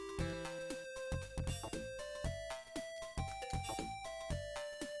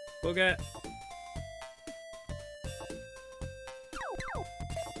 Bugger.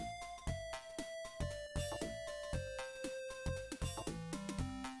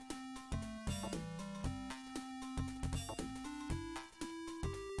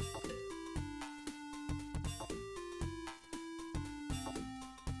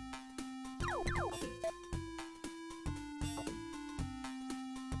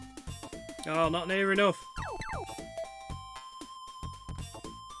 Oh, not near enough.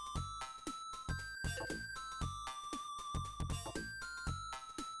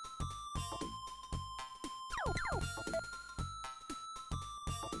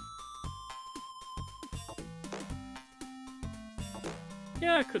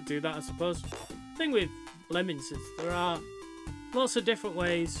 Yeah, I could do that, I suppose. The thing with Lemmings is there are lots of different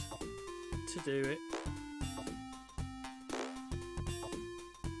ways to do it.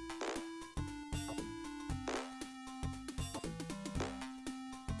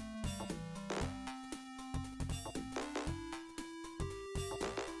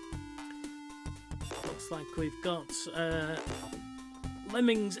 Looks like we've got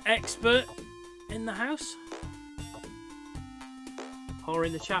Lemmings expert in the house. Or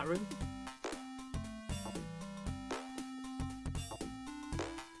in the chat room.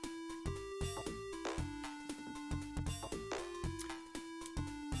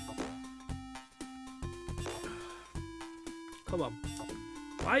 Come on.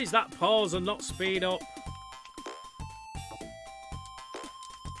 Why is that pause and not speed up?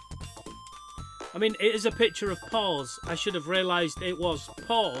 I mean, it is a picture of pause. I should have realised it was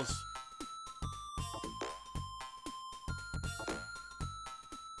pause.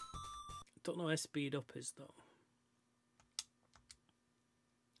 Don't know where speed up is though.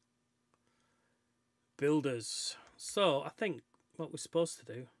 Builders. So I think what we're supposed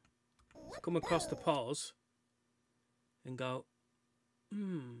to do is come across the pause and go, where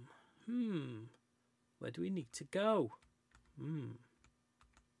do we need to go?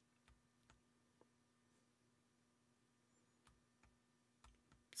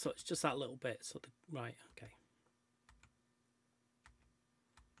 So it's just that little bit. So right, okay.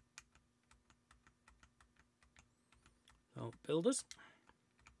 Oh, builders.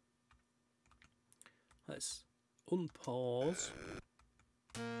 Let's unpause.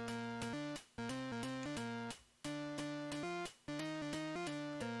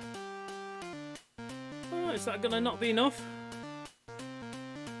 Oh, is that gonna not be enough?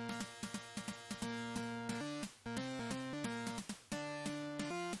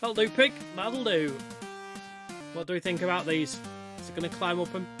 That'll do, pig. That'll do. What do we think about these? Is it gonna climb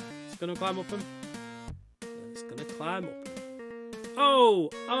up them? Is it gonna climb up them? It's gonna climb up. Oh!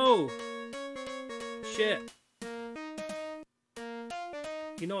 Oh! Shit.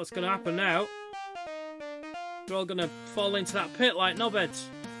 You know what's gonna happen now? They're all gonna fall into that pit like knobheads.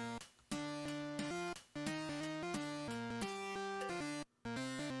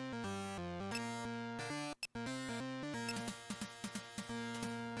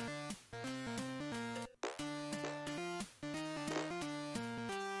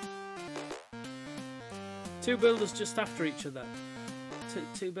 Two builders just after each other.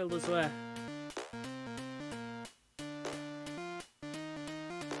 Two builders where?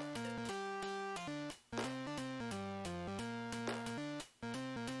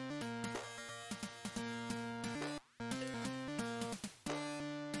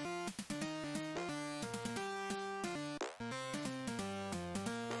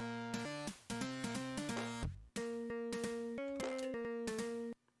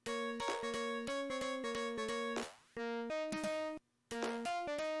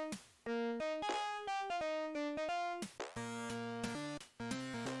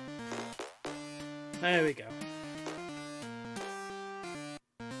 There we go.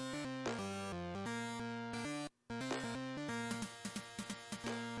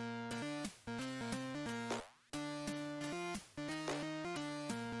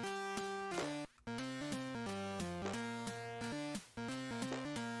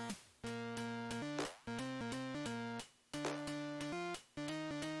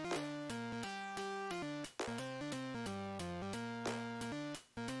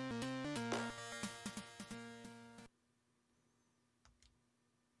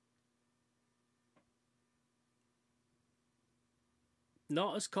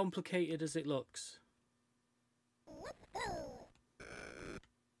 Not as complicated as it looks.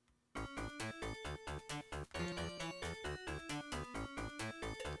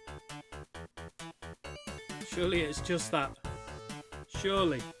 Surely it's just that.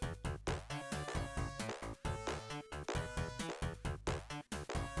 Surely.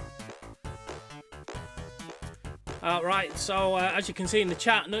 Right, so as you can see in the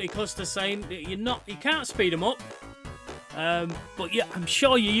chat, Nutty Cluster's saying that you can't speed them up. But yeah, I'm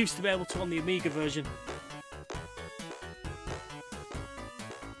sure you used to be able to on the Amiga version.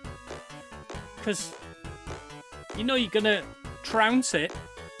 Because you know you're gonna trounce it.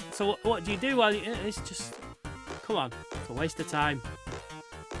 So what do you do? Well, it's just, come on, it's a waste of time.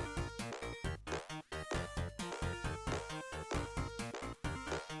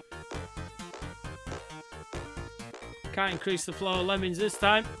 Can't increase the flow of Lemmings this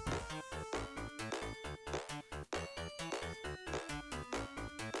time.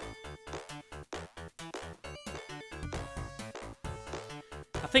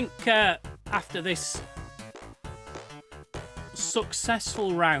 I think after this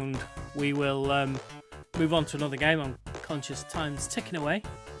successful round, we will move on to another game. I'm conscious time's ticking away.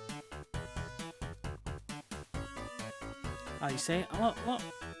 Oh, you see? Oh, what?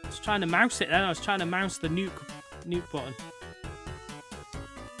 I was trying to mouse it then. I was trying to mouse the nuke button.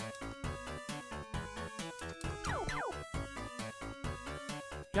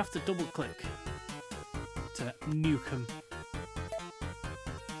 You have to double click to nuke them.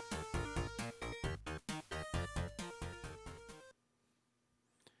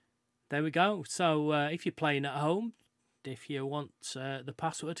 There we go. So if you're playing at home, if you want the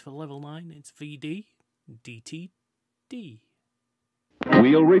password for level 9, it's VDDTD.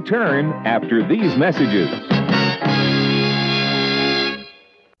 We'll return after these messages.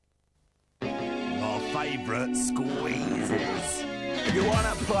 Our favourite squeezes. You want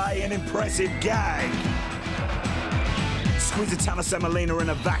to play an impressive game? Squeeze a ton of semolina in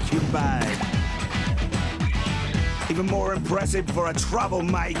a vacuum bag. Even more impressive for a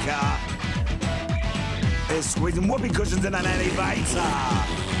troublemaker is squeezing whoopee cushions in an elevator.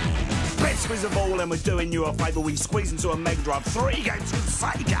 Best squeeze of all, and we're doing you a favour. We squeeze into a Megadrive 3 games with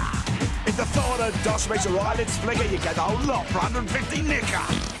Sega. If the thought of DOS makes your eyelids flicker, you get the whole lot for 150 nicker.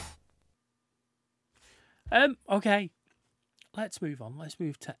 Okay. Let's move on. Let's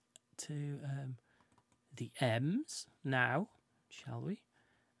move to the M's now, shall we?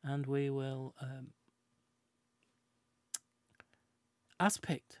 And we will, as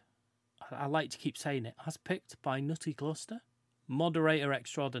picked, I like to keep saying it, as picked by Nutty Cluster, moderator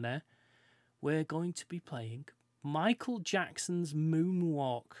extraordinaire, we're going to be playing Michael Jackson's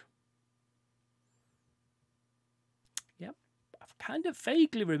Moonwalk. Yep, I kind of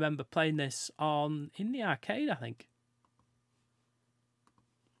vaguely remember playing this in the arcade, I think.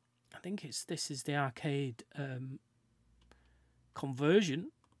 I think this is the arcade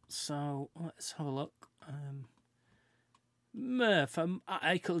conversion. So let's have a look. From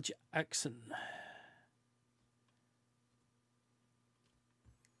Michael Jackson.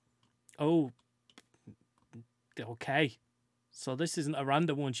 Oh, okay. So this isn't a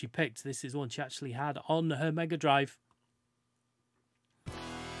random one she picked. This is one she actually had on her Mega Drive.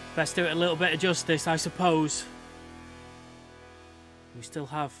 Let's do it a little bit of justice, I suppose. We still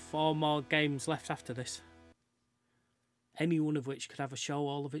have 4 more games left after this. Any one of which could have a show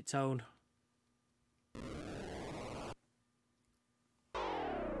all of its own.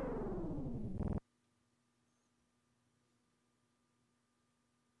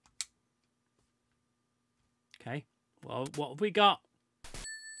 Okay, well, what have we got?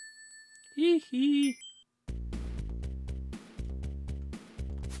 Hee hee.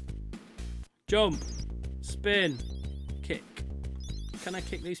 Jump, spin, kick. Can I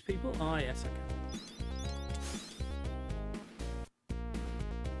kick these people? Oh, yes, I can.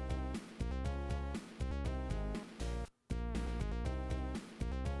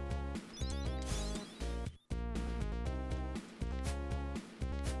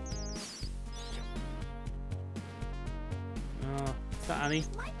 Oh, is that Annie?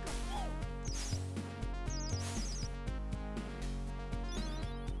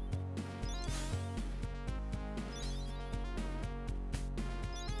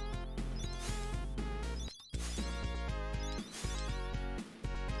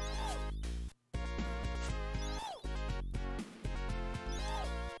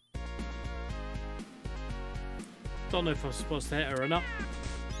 Don't know if I'm supposed to hit her or not.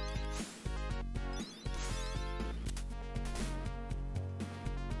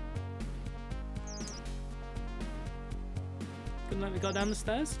 Gonna let me go down the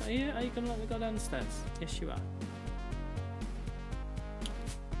stairs? Are you gonna let me go down the stairs? Yes, you are.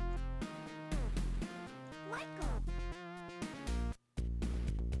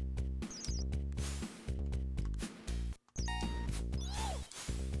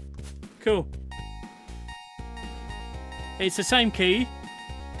 Cool. It's the same key,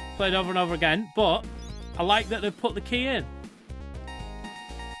 played over and over again, but I like that they've put the key in.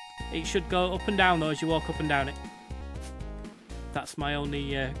 It should go up and down though as you walk up and down it. That's my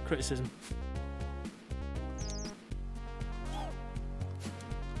only criticism.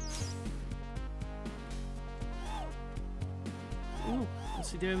 Ooh,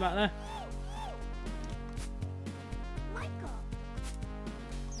 what's he doing back there?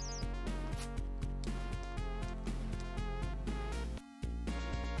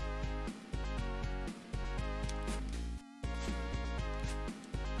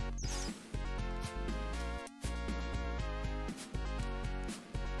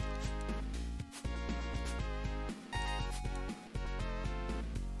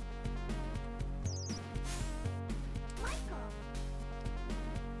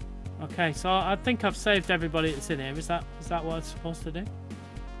 Okay, so I think I've saved everybody that's in here. Is that what I'm supposed to do?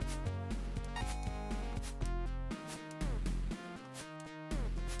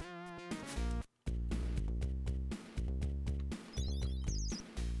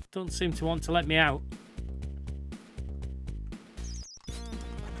 Don't seem to want to let me out.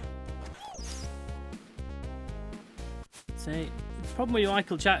 See, the problem with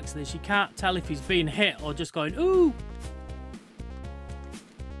Michael Jackson is you can't tell if he's being hit or just going, ooh!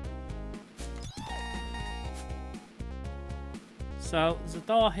 So, there's a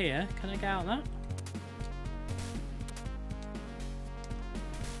door here. Can I get out that?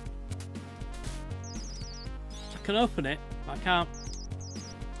 I can open it, but I can't.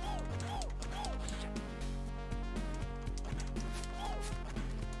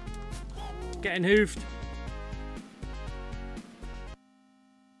 Getting hoofed.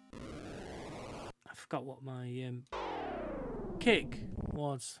 I forgot what my kick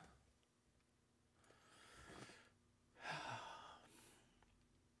was.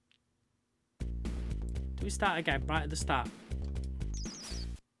 Do we start again right at the start?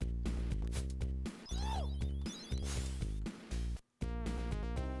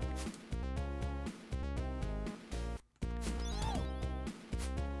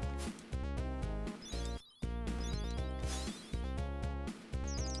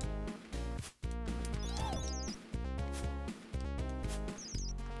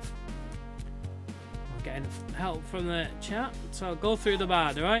 I'm getting help from the chat, so I'll go through the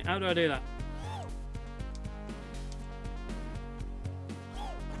bar, alright? How do I do that?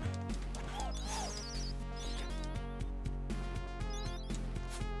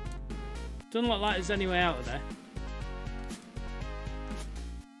 Doesn't look like there's any way out of there.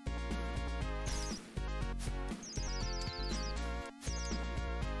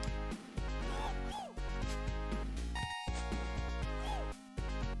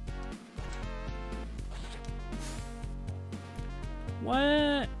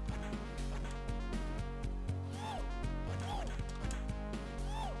 Where?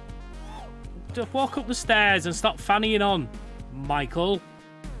 Just walk up the stairs and stop fannying on, Michael.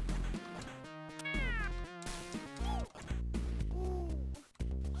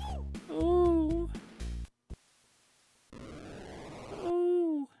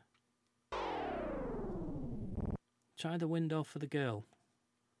 Try the window for the girl.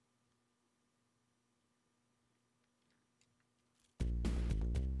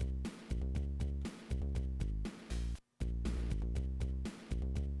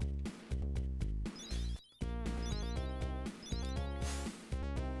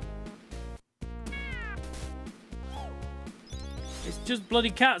 It's just bloody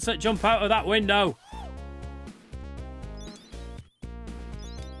cats that jump out of that window.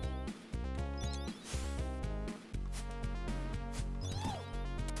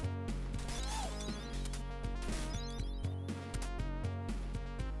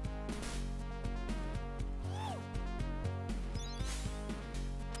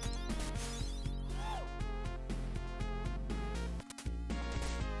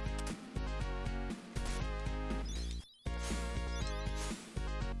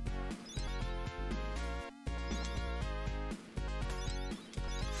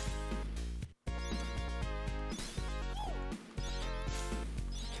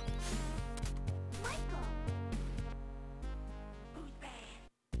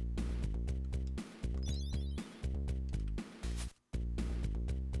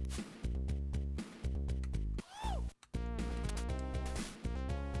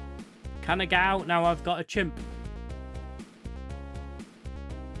 Can I get out now? I've got a chimp.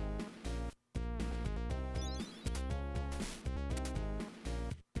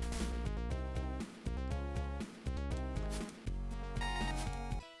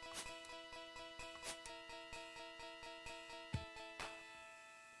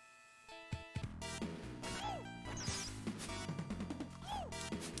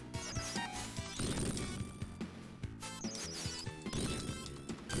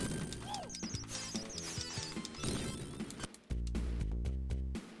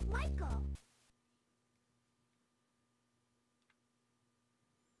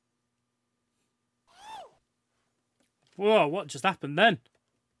 Whoa, what just happened then?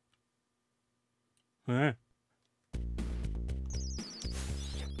 Huh.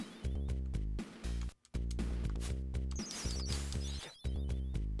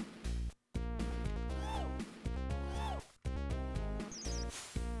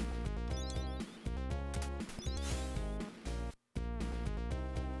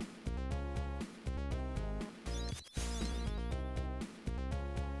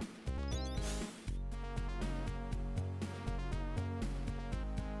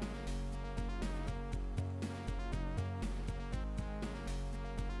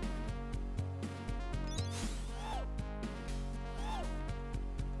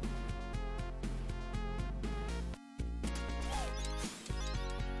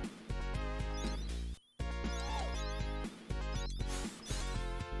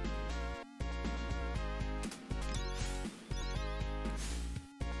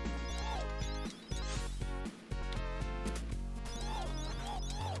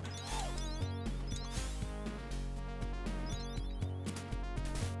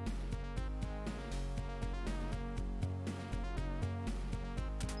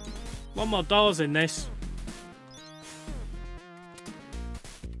 One more doors in this.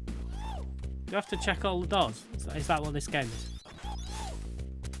 Do you have to check all the doors? Is that what this game is?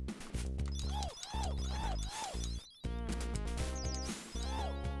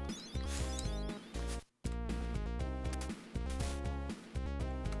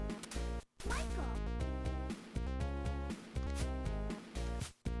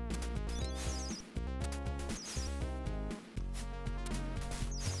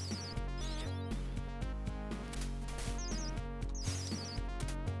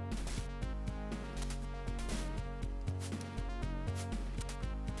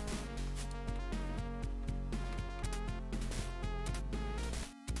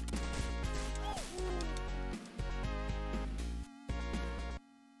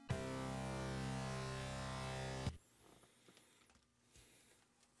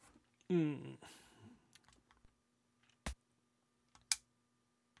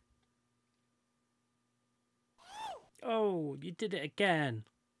 Oh, you did it again.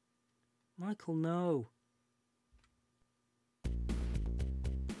 Michael, no.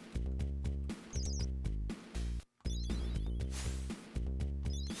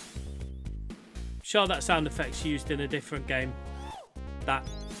 Sure, that sound effect's used in a different game. That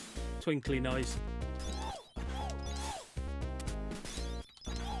twinkly noise.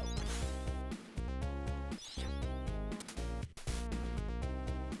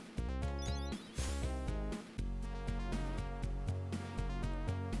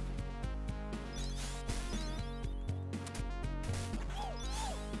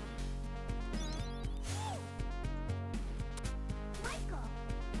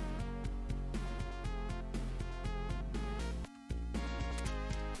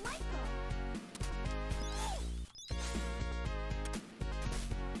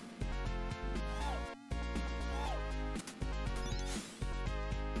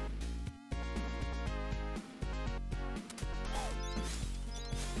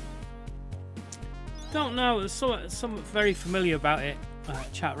 Don't know, there's something very familiar about it,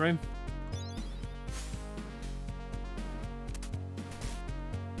 chat room.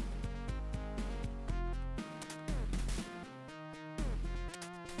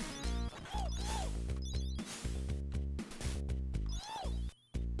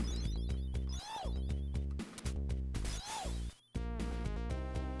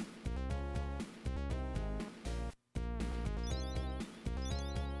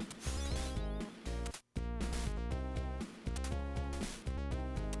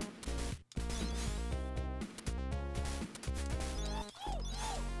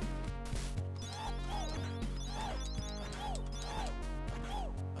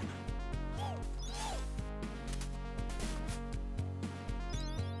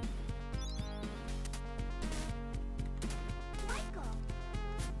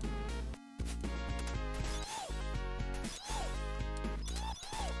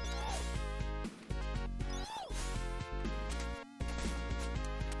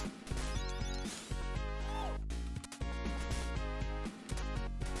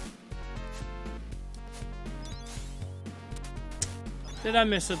 Did I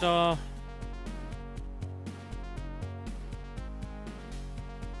miss a door?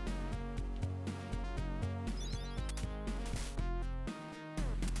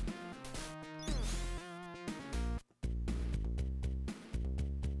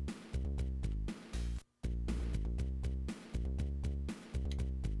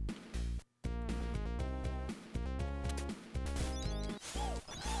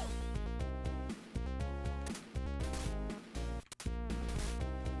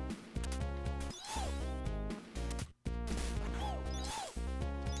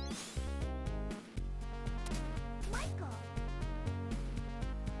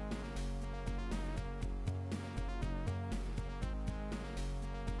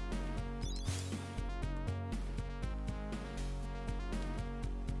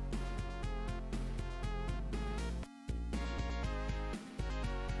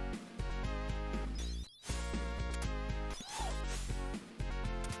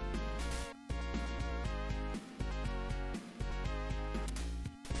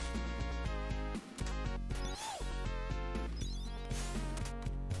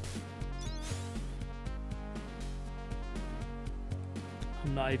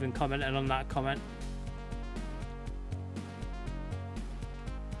 I'm not even commenting on that comment.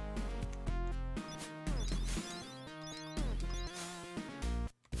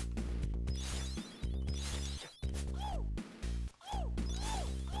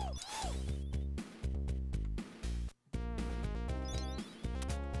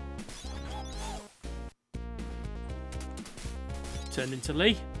 Turn into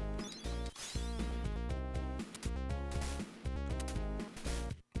Lee.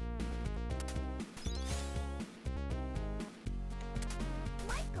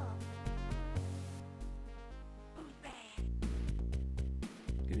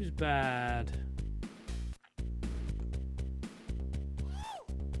 is bad.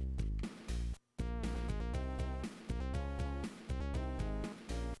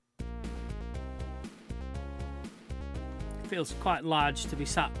 Feels quite large to be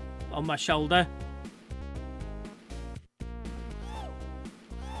sat on my shoulder.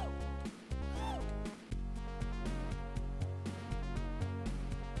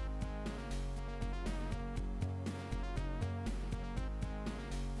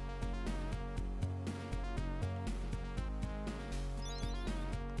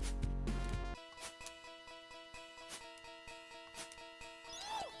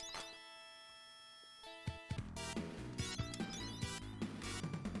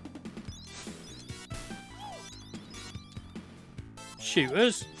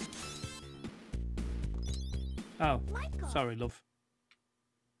 Shooters. Oh, sorry, love.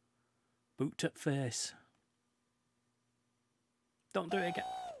 Boot up face. Don't do it again.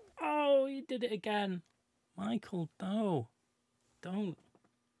 Oh, you did it again. Michael, no. Don't.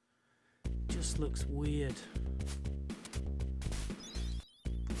 Just looks weird.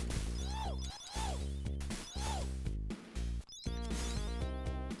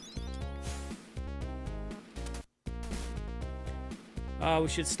 Oh, we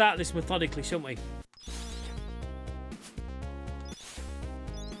should start this methodically, shouldn't we?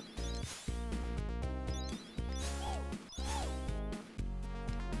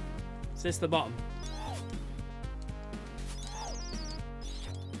 Is this the bottom?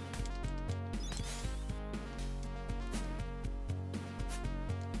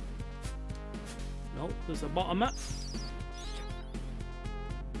 Nope, there's a bottom up.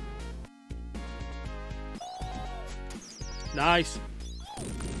 Nice.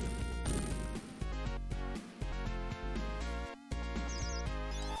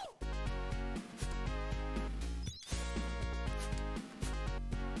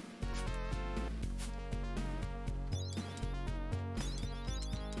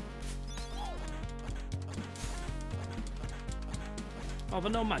 Oh,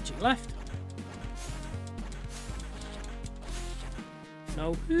 but no magic left.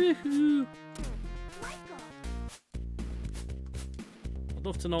 No. Woohoo. I'd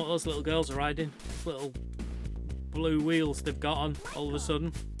love to know what those little girls are riding. Those little blue wheels they've got on all of a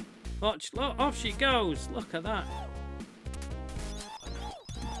sudden. Watch, look, off she goes. Look at that.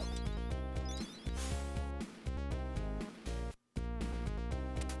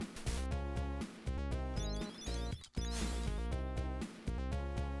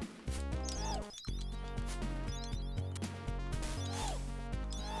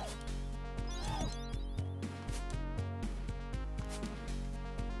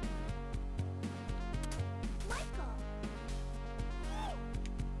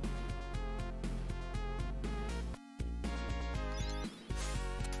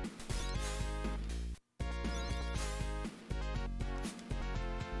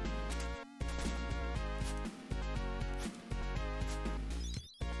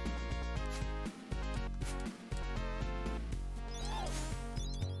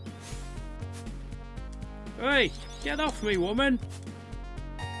 Hey, get off me, woman!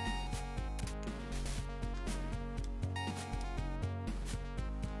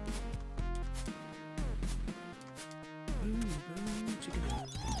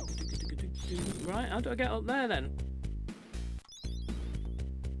 Right, how do I get up there then?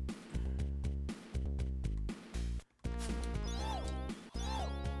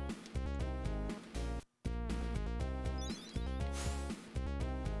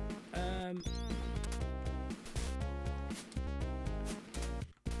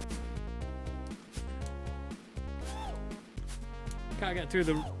 Can't get through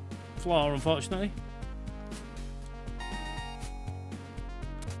the floor, unfortunately.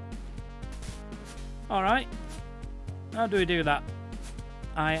 Alright. How do we do that?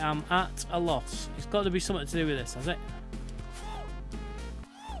 I am at a loss. It's got to be something to do with this, has it?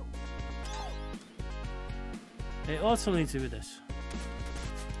 It ought something to do with this.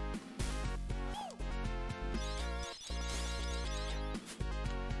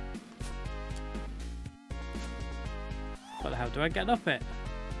 But how do I get up it?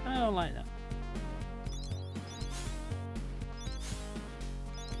 I don't like that.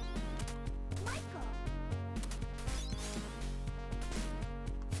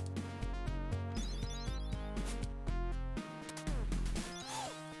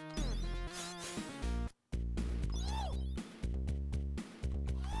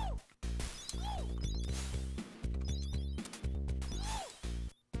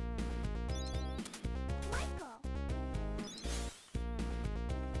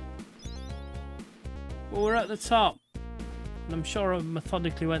 Well, we're at the top. And I'm sure I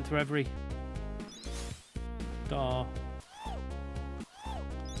methodically went through every door.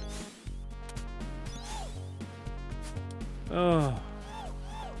 Oh.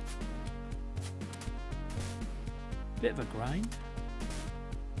 Bit of a grind.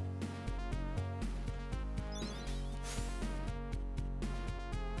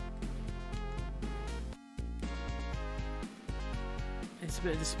 It's a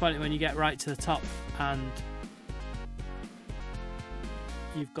bit disappointing when you get right to the top and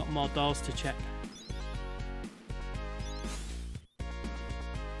you've got more doors to check.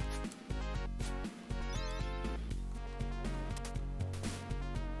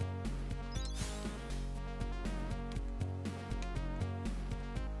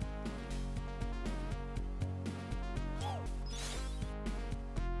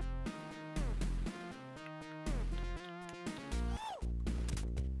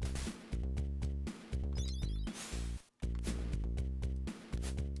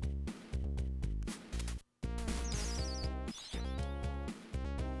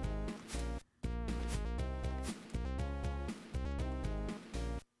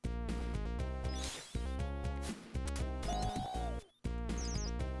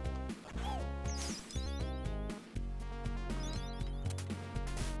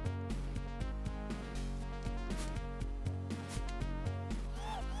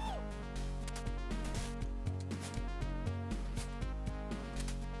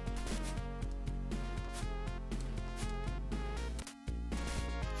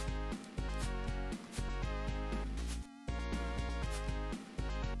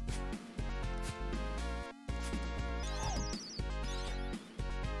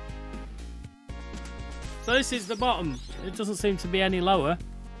 So this is the bottom. It doesn't seem to be any lower.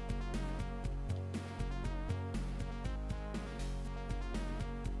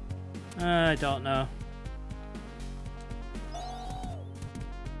 I don't know.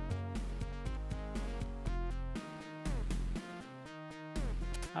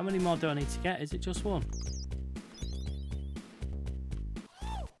 How many more do I need to get? Is it just one?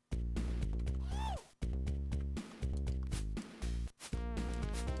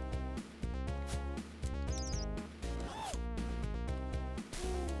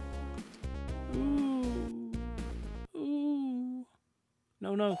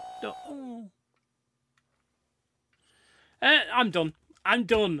 I'm done. I'm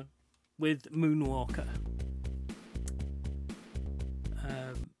done with Moonwalker.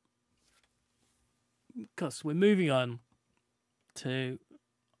 Because we're moving on to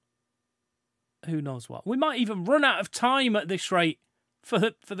who knows what. We might even run out of time at this rate for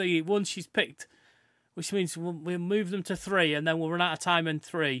the ones she's picked, which means we'll move them to 3, and then we'll run out of time in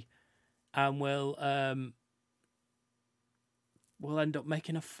 3, and we'll end up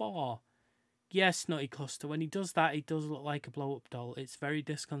making a 4. Yes, Nutty Cluster. When he does that, he does look like a blow-up doll. It's very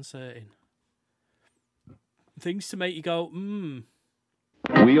disconcerting. Things to make you go,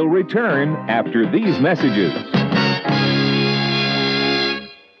 We'll return after these messages.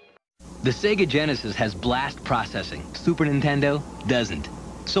 The Sega Genesis has blast processing. Super Nintendo doesn't.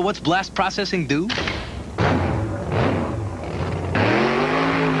 So what's blast processing do?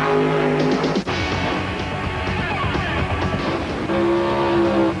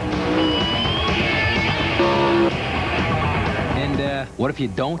 What if you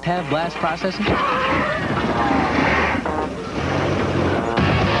don't have blast processing?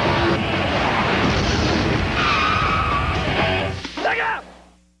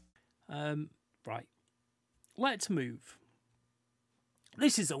 Right. Let's move.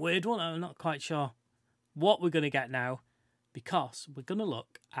 This is a weird one. I'm not quite sure what we're going to get now, because we're going to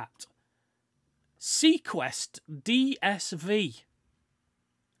look at SeaQuest DSV.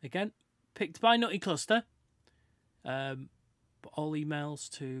 Again, picked by Nutty Cluster. All emails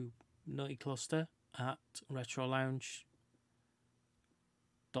to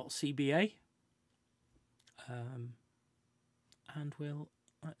nuttycluster@retrolounge.cba. And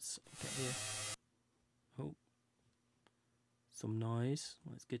let's get here. Oh, some noise.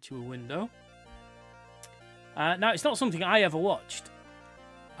 Let's get you a window. Now, it's not something I ever watched.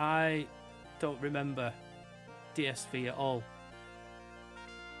 I don't remember DSV at all.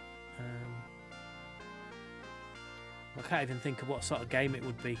 I can't even think of what sort of game it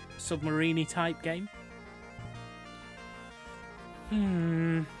would be. Submarine-y type game?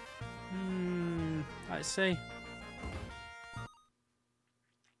 Let's see.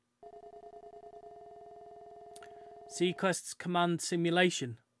 SeaQuest's command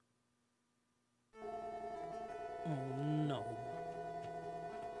simulation. Oh no.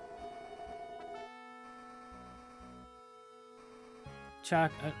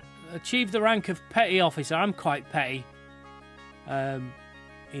 Achieve the rank of petty officer. I'm quite petty.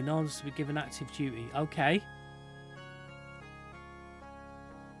 in order to be given active duty. Okay.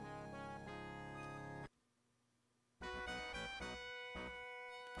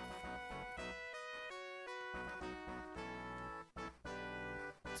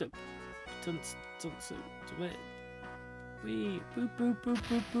 So, don't do it. We boop boop boop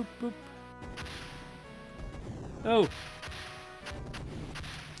boop boop boop. Oh.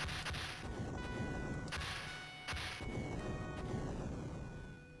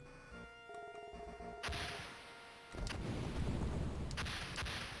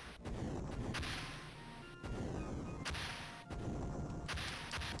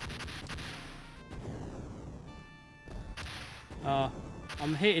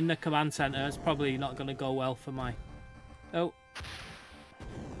 I'm hitting the command center. It's probably not going to go well for my... Oh.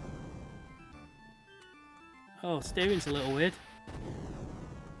 Oh, steering's a little weird.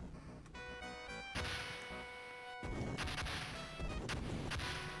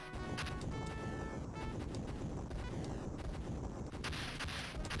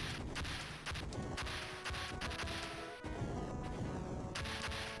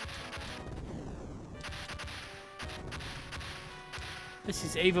 This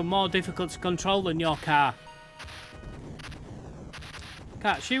is even more difficult to control than your car.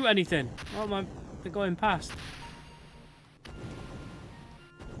 Can't shoot anything. What am I going past?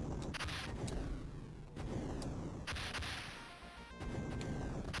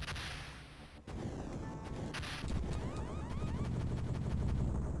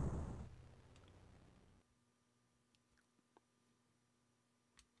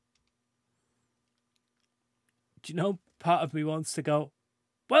 Do you know, part of me wants to go,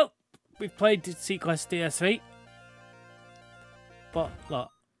 well, we've played SeaQuest DSV. But, look.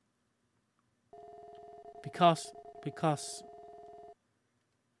 Because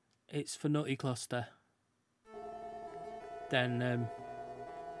it's for Nutty Cluster, then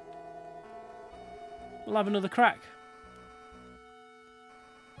we'll have another crack.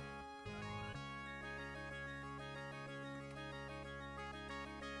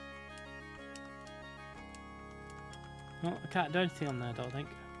 Oh, I can't do anything on there, I don't think.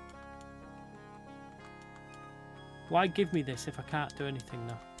 Why give me this if I can't do anything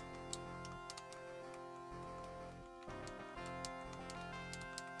now?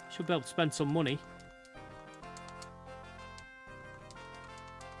 Should be able to spend some money.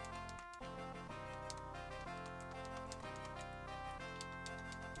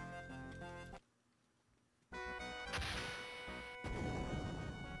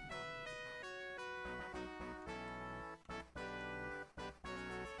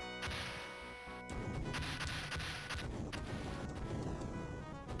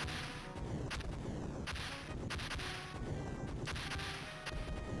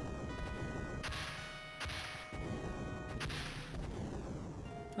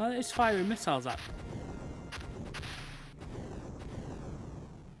 Oh, it's firing missiles at.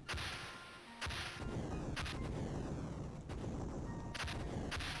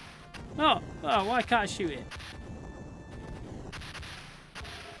 Oh, why can't I shoot it?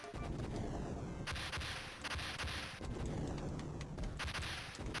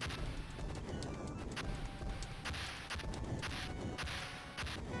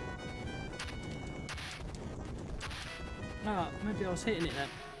 Oh, maybe I was hitting it then.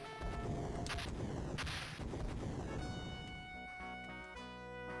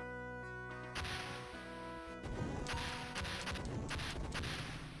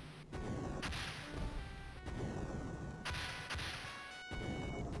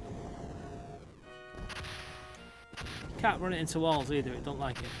 Can't run it into walls either, it don't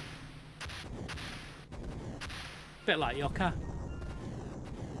like it. Bit like your car.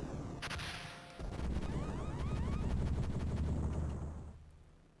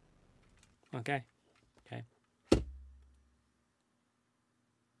 Okay. Okay.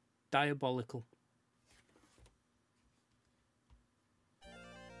 Diabolical.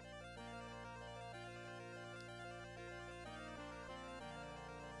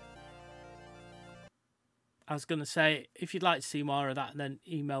 I was going to say, if you'd like to see more of that, then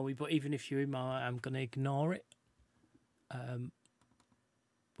email me. But even if you email, I'm going to ignore it. No,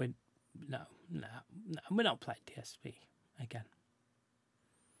 we're not playing DSV again.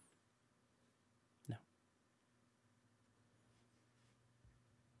 No.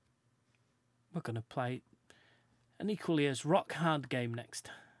 We're going to play an equally as rock hard game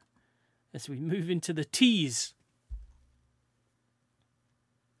next, as we move into the T's.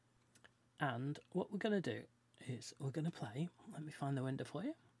 And what we're going to do is we're going to play, let me find the window for you.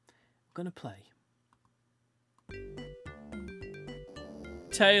 We're going to play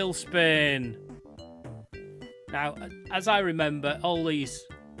TaleSpin. Now, as I remember, all these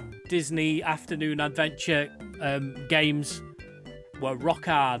Disney afternoon adventure games were rock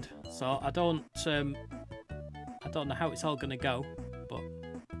hard. So I don't know how it's all going to go, but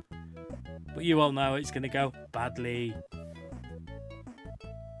you all know it's going to go badly.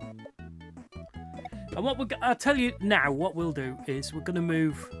 And I'll tell you now, what we'll do is we're going to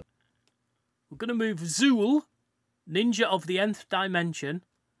move Zool, Ninja of the Nth Dimension.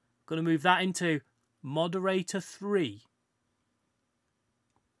 Going to move that into Moderator 3.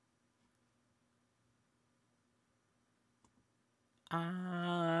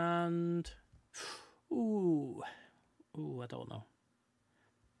 And ooh, I don't know.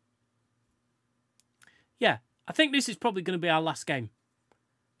 Yeah, I think this is probably going to be our last game.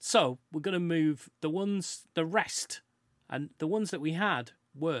 So we're going to move the rest, and the ones that we had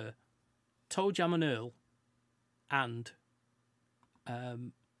were Toe Jam and Earl and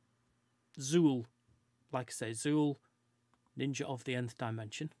Zool. Like I say, Zool, Ninja of the Nth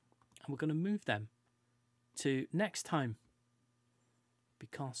Dimension, and we're going to move them to next time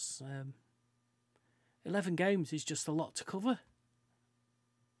because 11 games is just a lot to cover.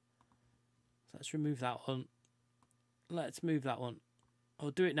 So let's remove that one. Let's move that one. I'll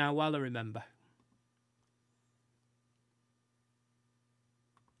do it now while I remember.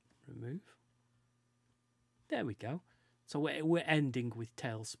 Remove. There we go. So we're ending with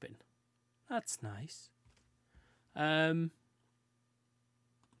TaleSpin. That's nice.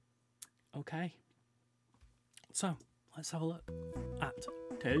 Okay. So let's have a look at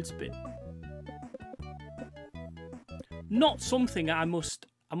TaleSpin. Not something I must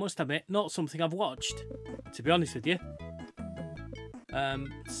admit, not something I've watched, to be honest with you.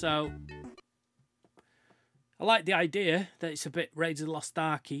 So I like the idea that it's a bit Raiders of the Lost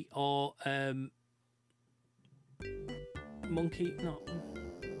Arky or Monkey. No,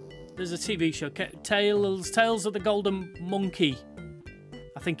 there's a TV show, Tales of the Golden Monkey.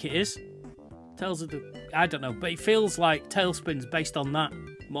 I think it is. Tales of the, I don't know, but it feels like TaleSpin's based on that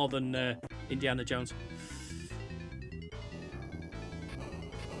more than Indiana Jones.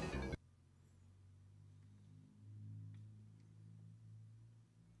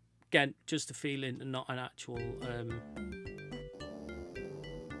 Again, just a feeling and not an actual...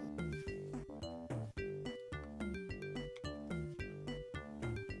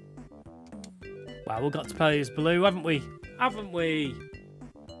 Wow, we've got to play as Blue, haven't we? Haven't we?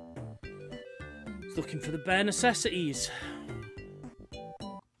 It's looking for the bare necessities.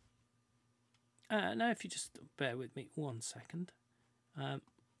 Now, if you just bear with me 1 second.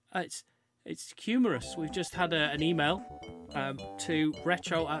 It's humorous. We've just had an email to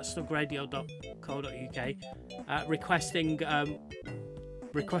retro@snugradio.co.uk requesting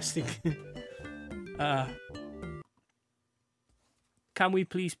can we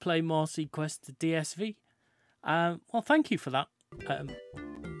please play more SeaQuest DSV? Well, thank you for that,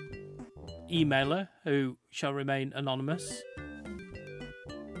 emailer who shall remain anonymous.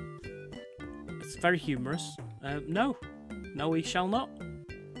 It's very humorous. No, he shall not.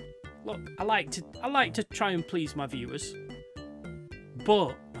 Look, I like to try and please my viewers,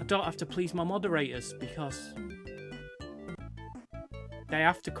 but I don't have to please my moderators because they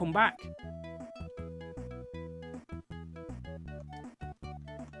have to come back.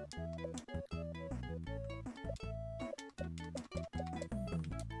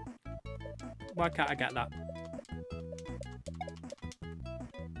 Why can't I get that?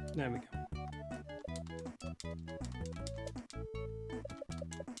 There we go.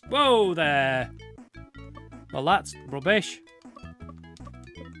 Whoa there! Well, that's rubbish.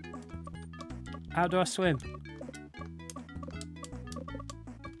 How do I swim?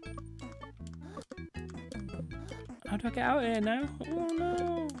 How do I get out of here now? Oh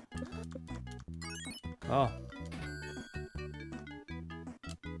no! Oh.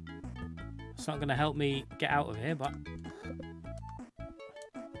 It's not going to help me get out of here, but...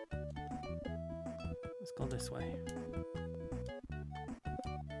 Let's go this way.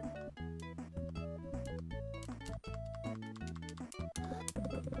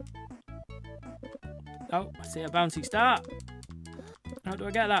 Oh, I see a bouncy star. How do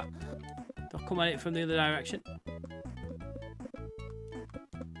I get that? Do I come at it from the other direction?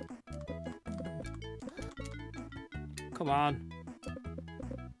 Come on.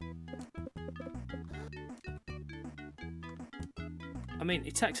 I mean,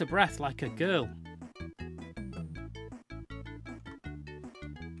 it takes a breath like a girl.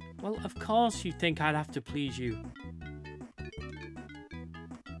 Well, of course you'd think I'd have to please you.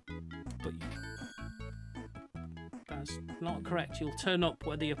 But that's not correct. You'll turn up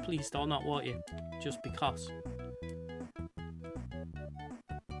whether you're pleased or not, won't you? Just because.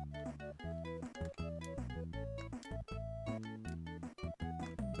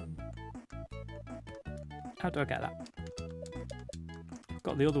 How do I get that?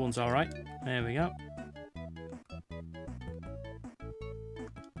 Got the other ones all right. There we go.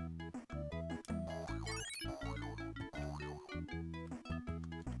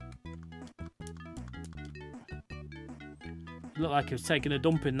 Looked like he was taking a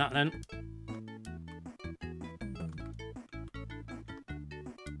dump in that then.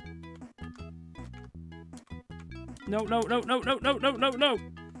 No, no, no, no, no, no, no, no, no.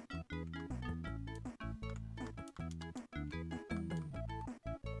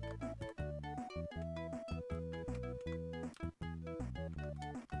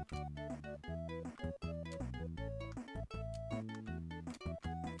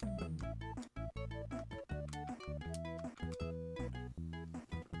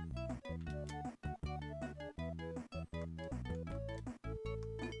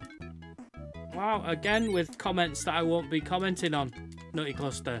 Wow, again with comments that I won't be commenting on. Nutty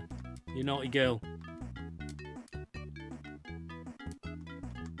Cluster, you naughty girl.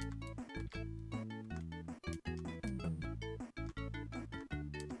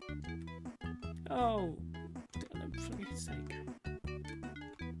 Oh, for God's sake.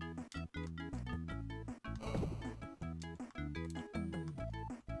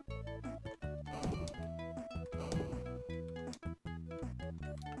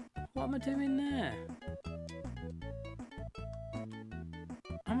 What am I doing there?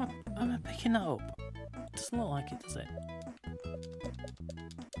 Am I picking that up? It doesn't look like it, does it?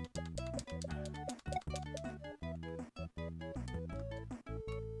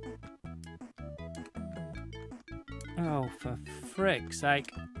 Oh, for frick's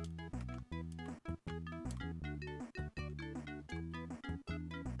sake.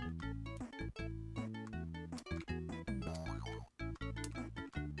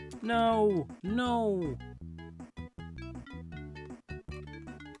 No, no.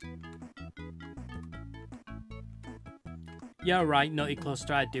 You're right, Nutty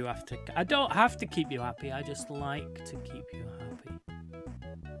Cluster. I don't have to keep you happy. I just like to keep you happy.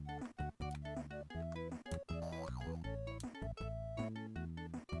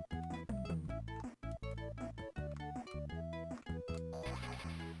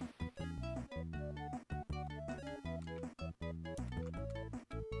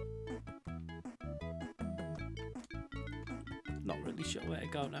 Not really sure where to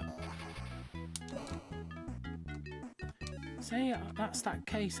go now. See, that's that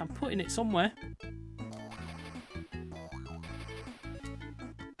case. I'm putting it somewhere.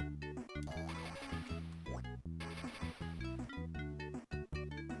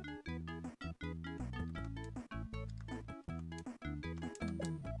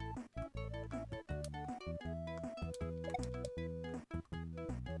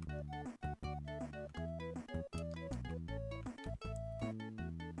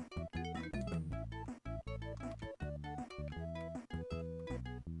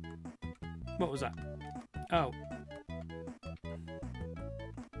 What was that? Oh.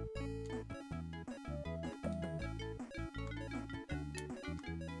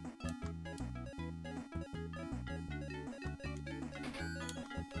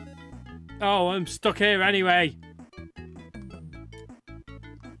 Oh, I'm stuck here anyway.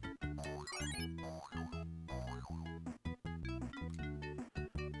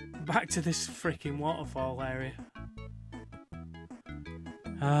 Back to this freaking waterfall area.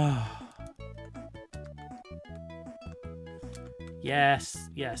 Ah. Yes,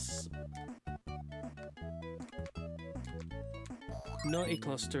 yes. Nutty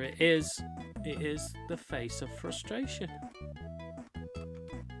Cluster, it is the face of frustration.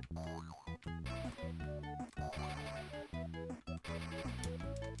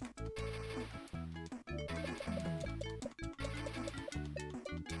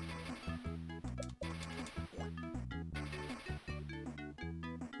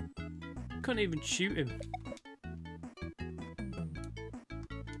 Couldn't even shoot him.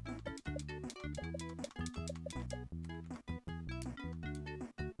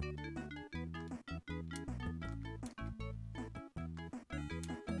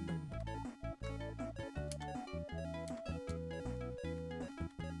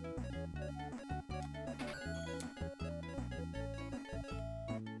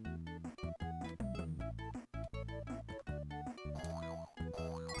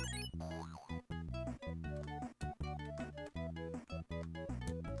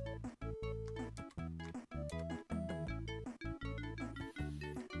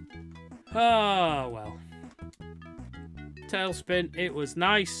 Oh, well. TaleSpin, it was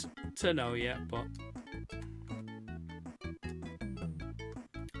nice to know you, but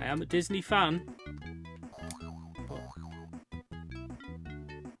I am a Disney fan. But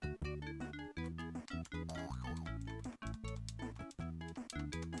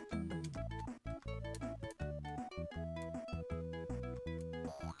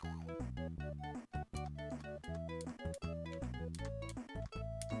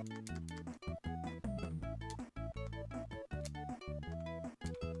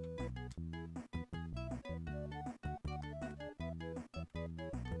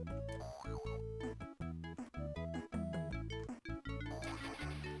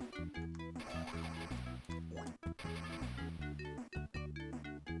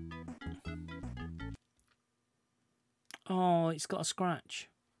it's got a scratch.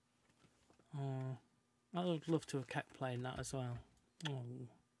 Oh, I would love to have kept playing that as well. Oh,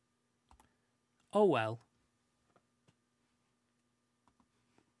 oh well.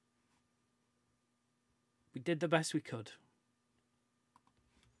 We did the best we could.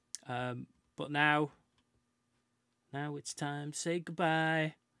 But now it's time to say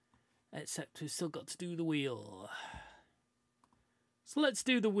goodbye. Except we've still got to do the wheel. So let's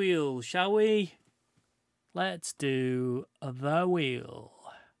do the wheel, shall we? Let's do the wheel.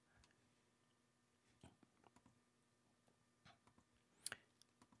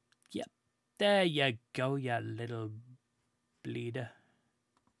 Yep, there you go, you little bleeder.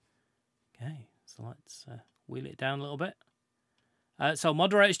 Okay, so let's wheel it down a little bit. So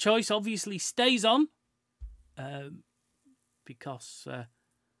Moderator's Choice obviously stays on. Because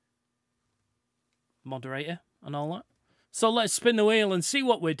moderator and all that. So let's spin the wheel and see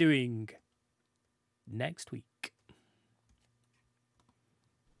what we're doing next week.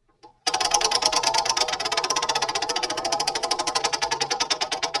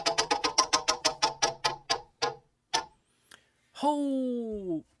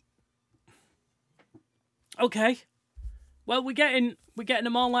 Oh, okay. Well, we're getting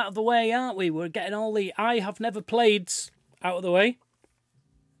them all out of the way, aren't we? We're getting all the I have never played out of the way.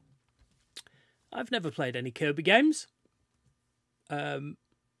 I've never played any Kirby games.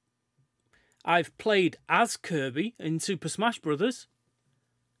 I've played as Kirby in Super Smash Brothers,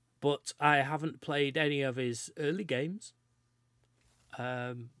 but I haven't played any of his early games.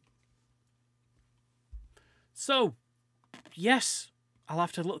 So, yes, I'll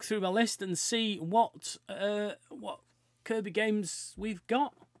have to look through my list and see what Kirby games we've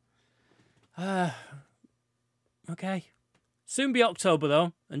got. Okay. Soon be October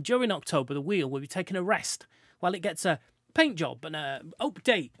though, and during October the wheel will be taking a rest while it gets a paint job and a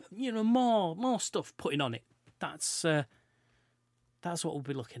update, you know, more stuff putting on it. That's what we'll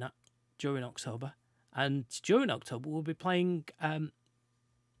be looking at during October. And during October we'll be playing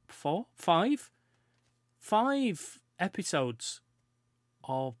 5 episodes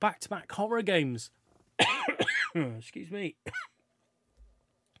of back-to-back horror games. Excuse me.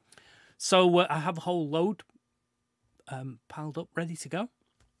 So I have a whole load piled up, ready to go.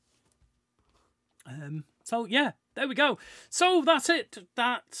 So yeah, there we go. So that's it.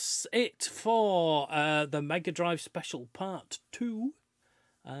 That's it for the Mega Drive Special Part 2.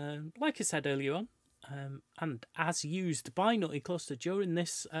 Like I said earlier on, and as used by Nutty Cluster during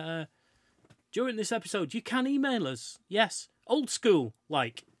this episode, you can email us. Yes, old school,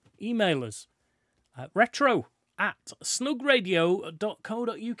 like email us.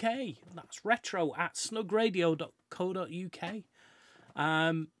 retro@snugradio.co.uk. That's retro@snugradio.co.uk.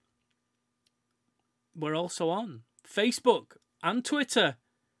 We're also on Facebook and Twitter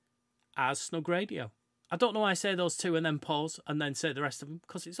as Snug Radio. I don't know why I say those two and then pause and then say the rest of them,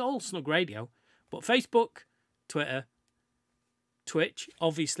 because it's all Snug Radio. But Facebook, Twitter, Twitch,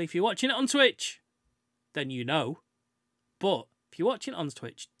 obviously, if you're watching it on Twitch, then you know. But if you're watching it on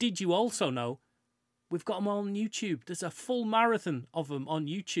Twitch, did you also know we've got them all on YouTube? There's a full marathon of them on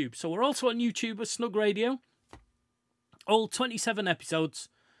YouTube. So we're also on YouTube as Snug Radio. All 27 episodes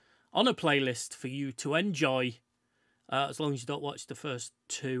on a playlist for you to enjoy, as long as you don't watch the first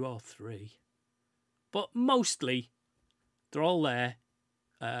 2 or 3. But mostly, they're all there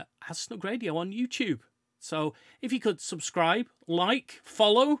as Snug Radio on YouTube. So if you could subscribe, like,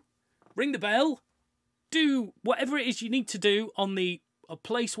 follow, ring the bell, do whatever it is you need to do on a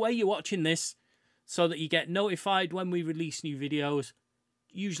place where you're watching this, so that you get notified when we release new videos,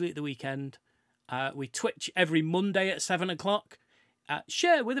 usually at the weekend. We Twitch every Monday at 7 o'clock.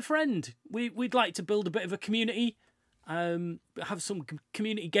 Share with a friend. We'd like to build a bit of a community, have some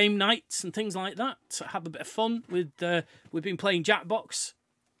community game nights and things like that. Have a bit of fun with. We've been playing Jackbox,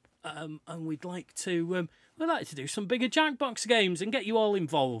 and we'd like to do some bigger Jackbox games and get you all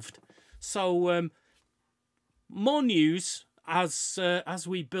involved. So more news as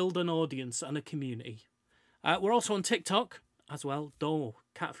we build an audience and a community. We're also on TikTok as well.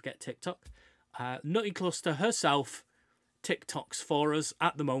 Can't forget TikTok. Nutty Cluster herself TikToks for us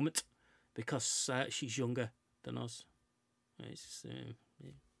at the moment because she's younger than us.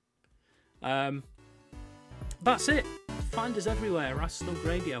 That's it. Find us everywhere as Snug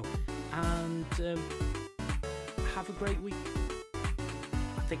Radio, and have a great week.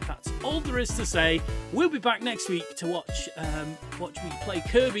 I think that's all there is to say. We'll be back next week to watch me play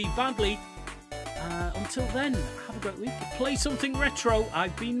Kirby badly. Until then, have a great week. Play something retro.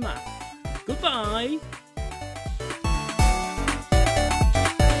 I've been Matt. Goodbye.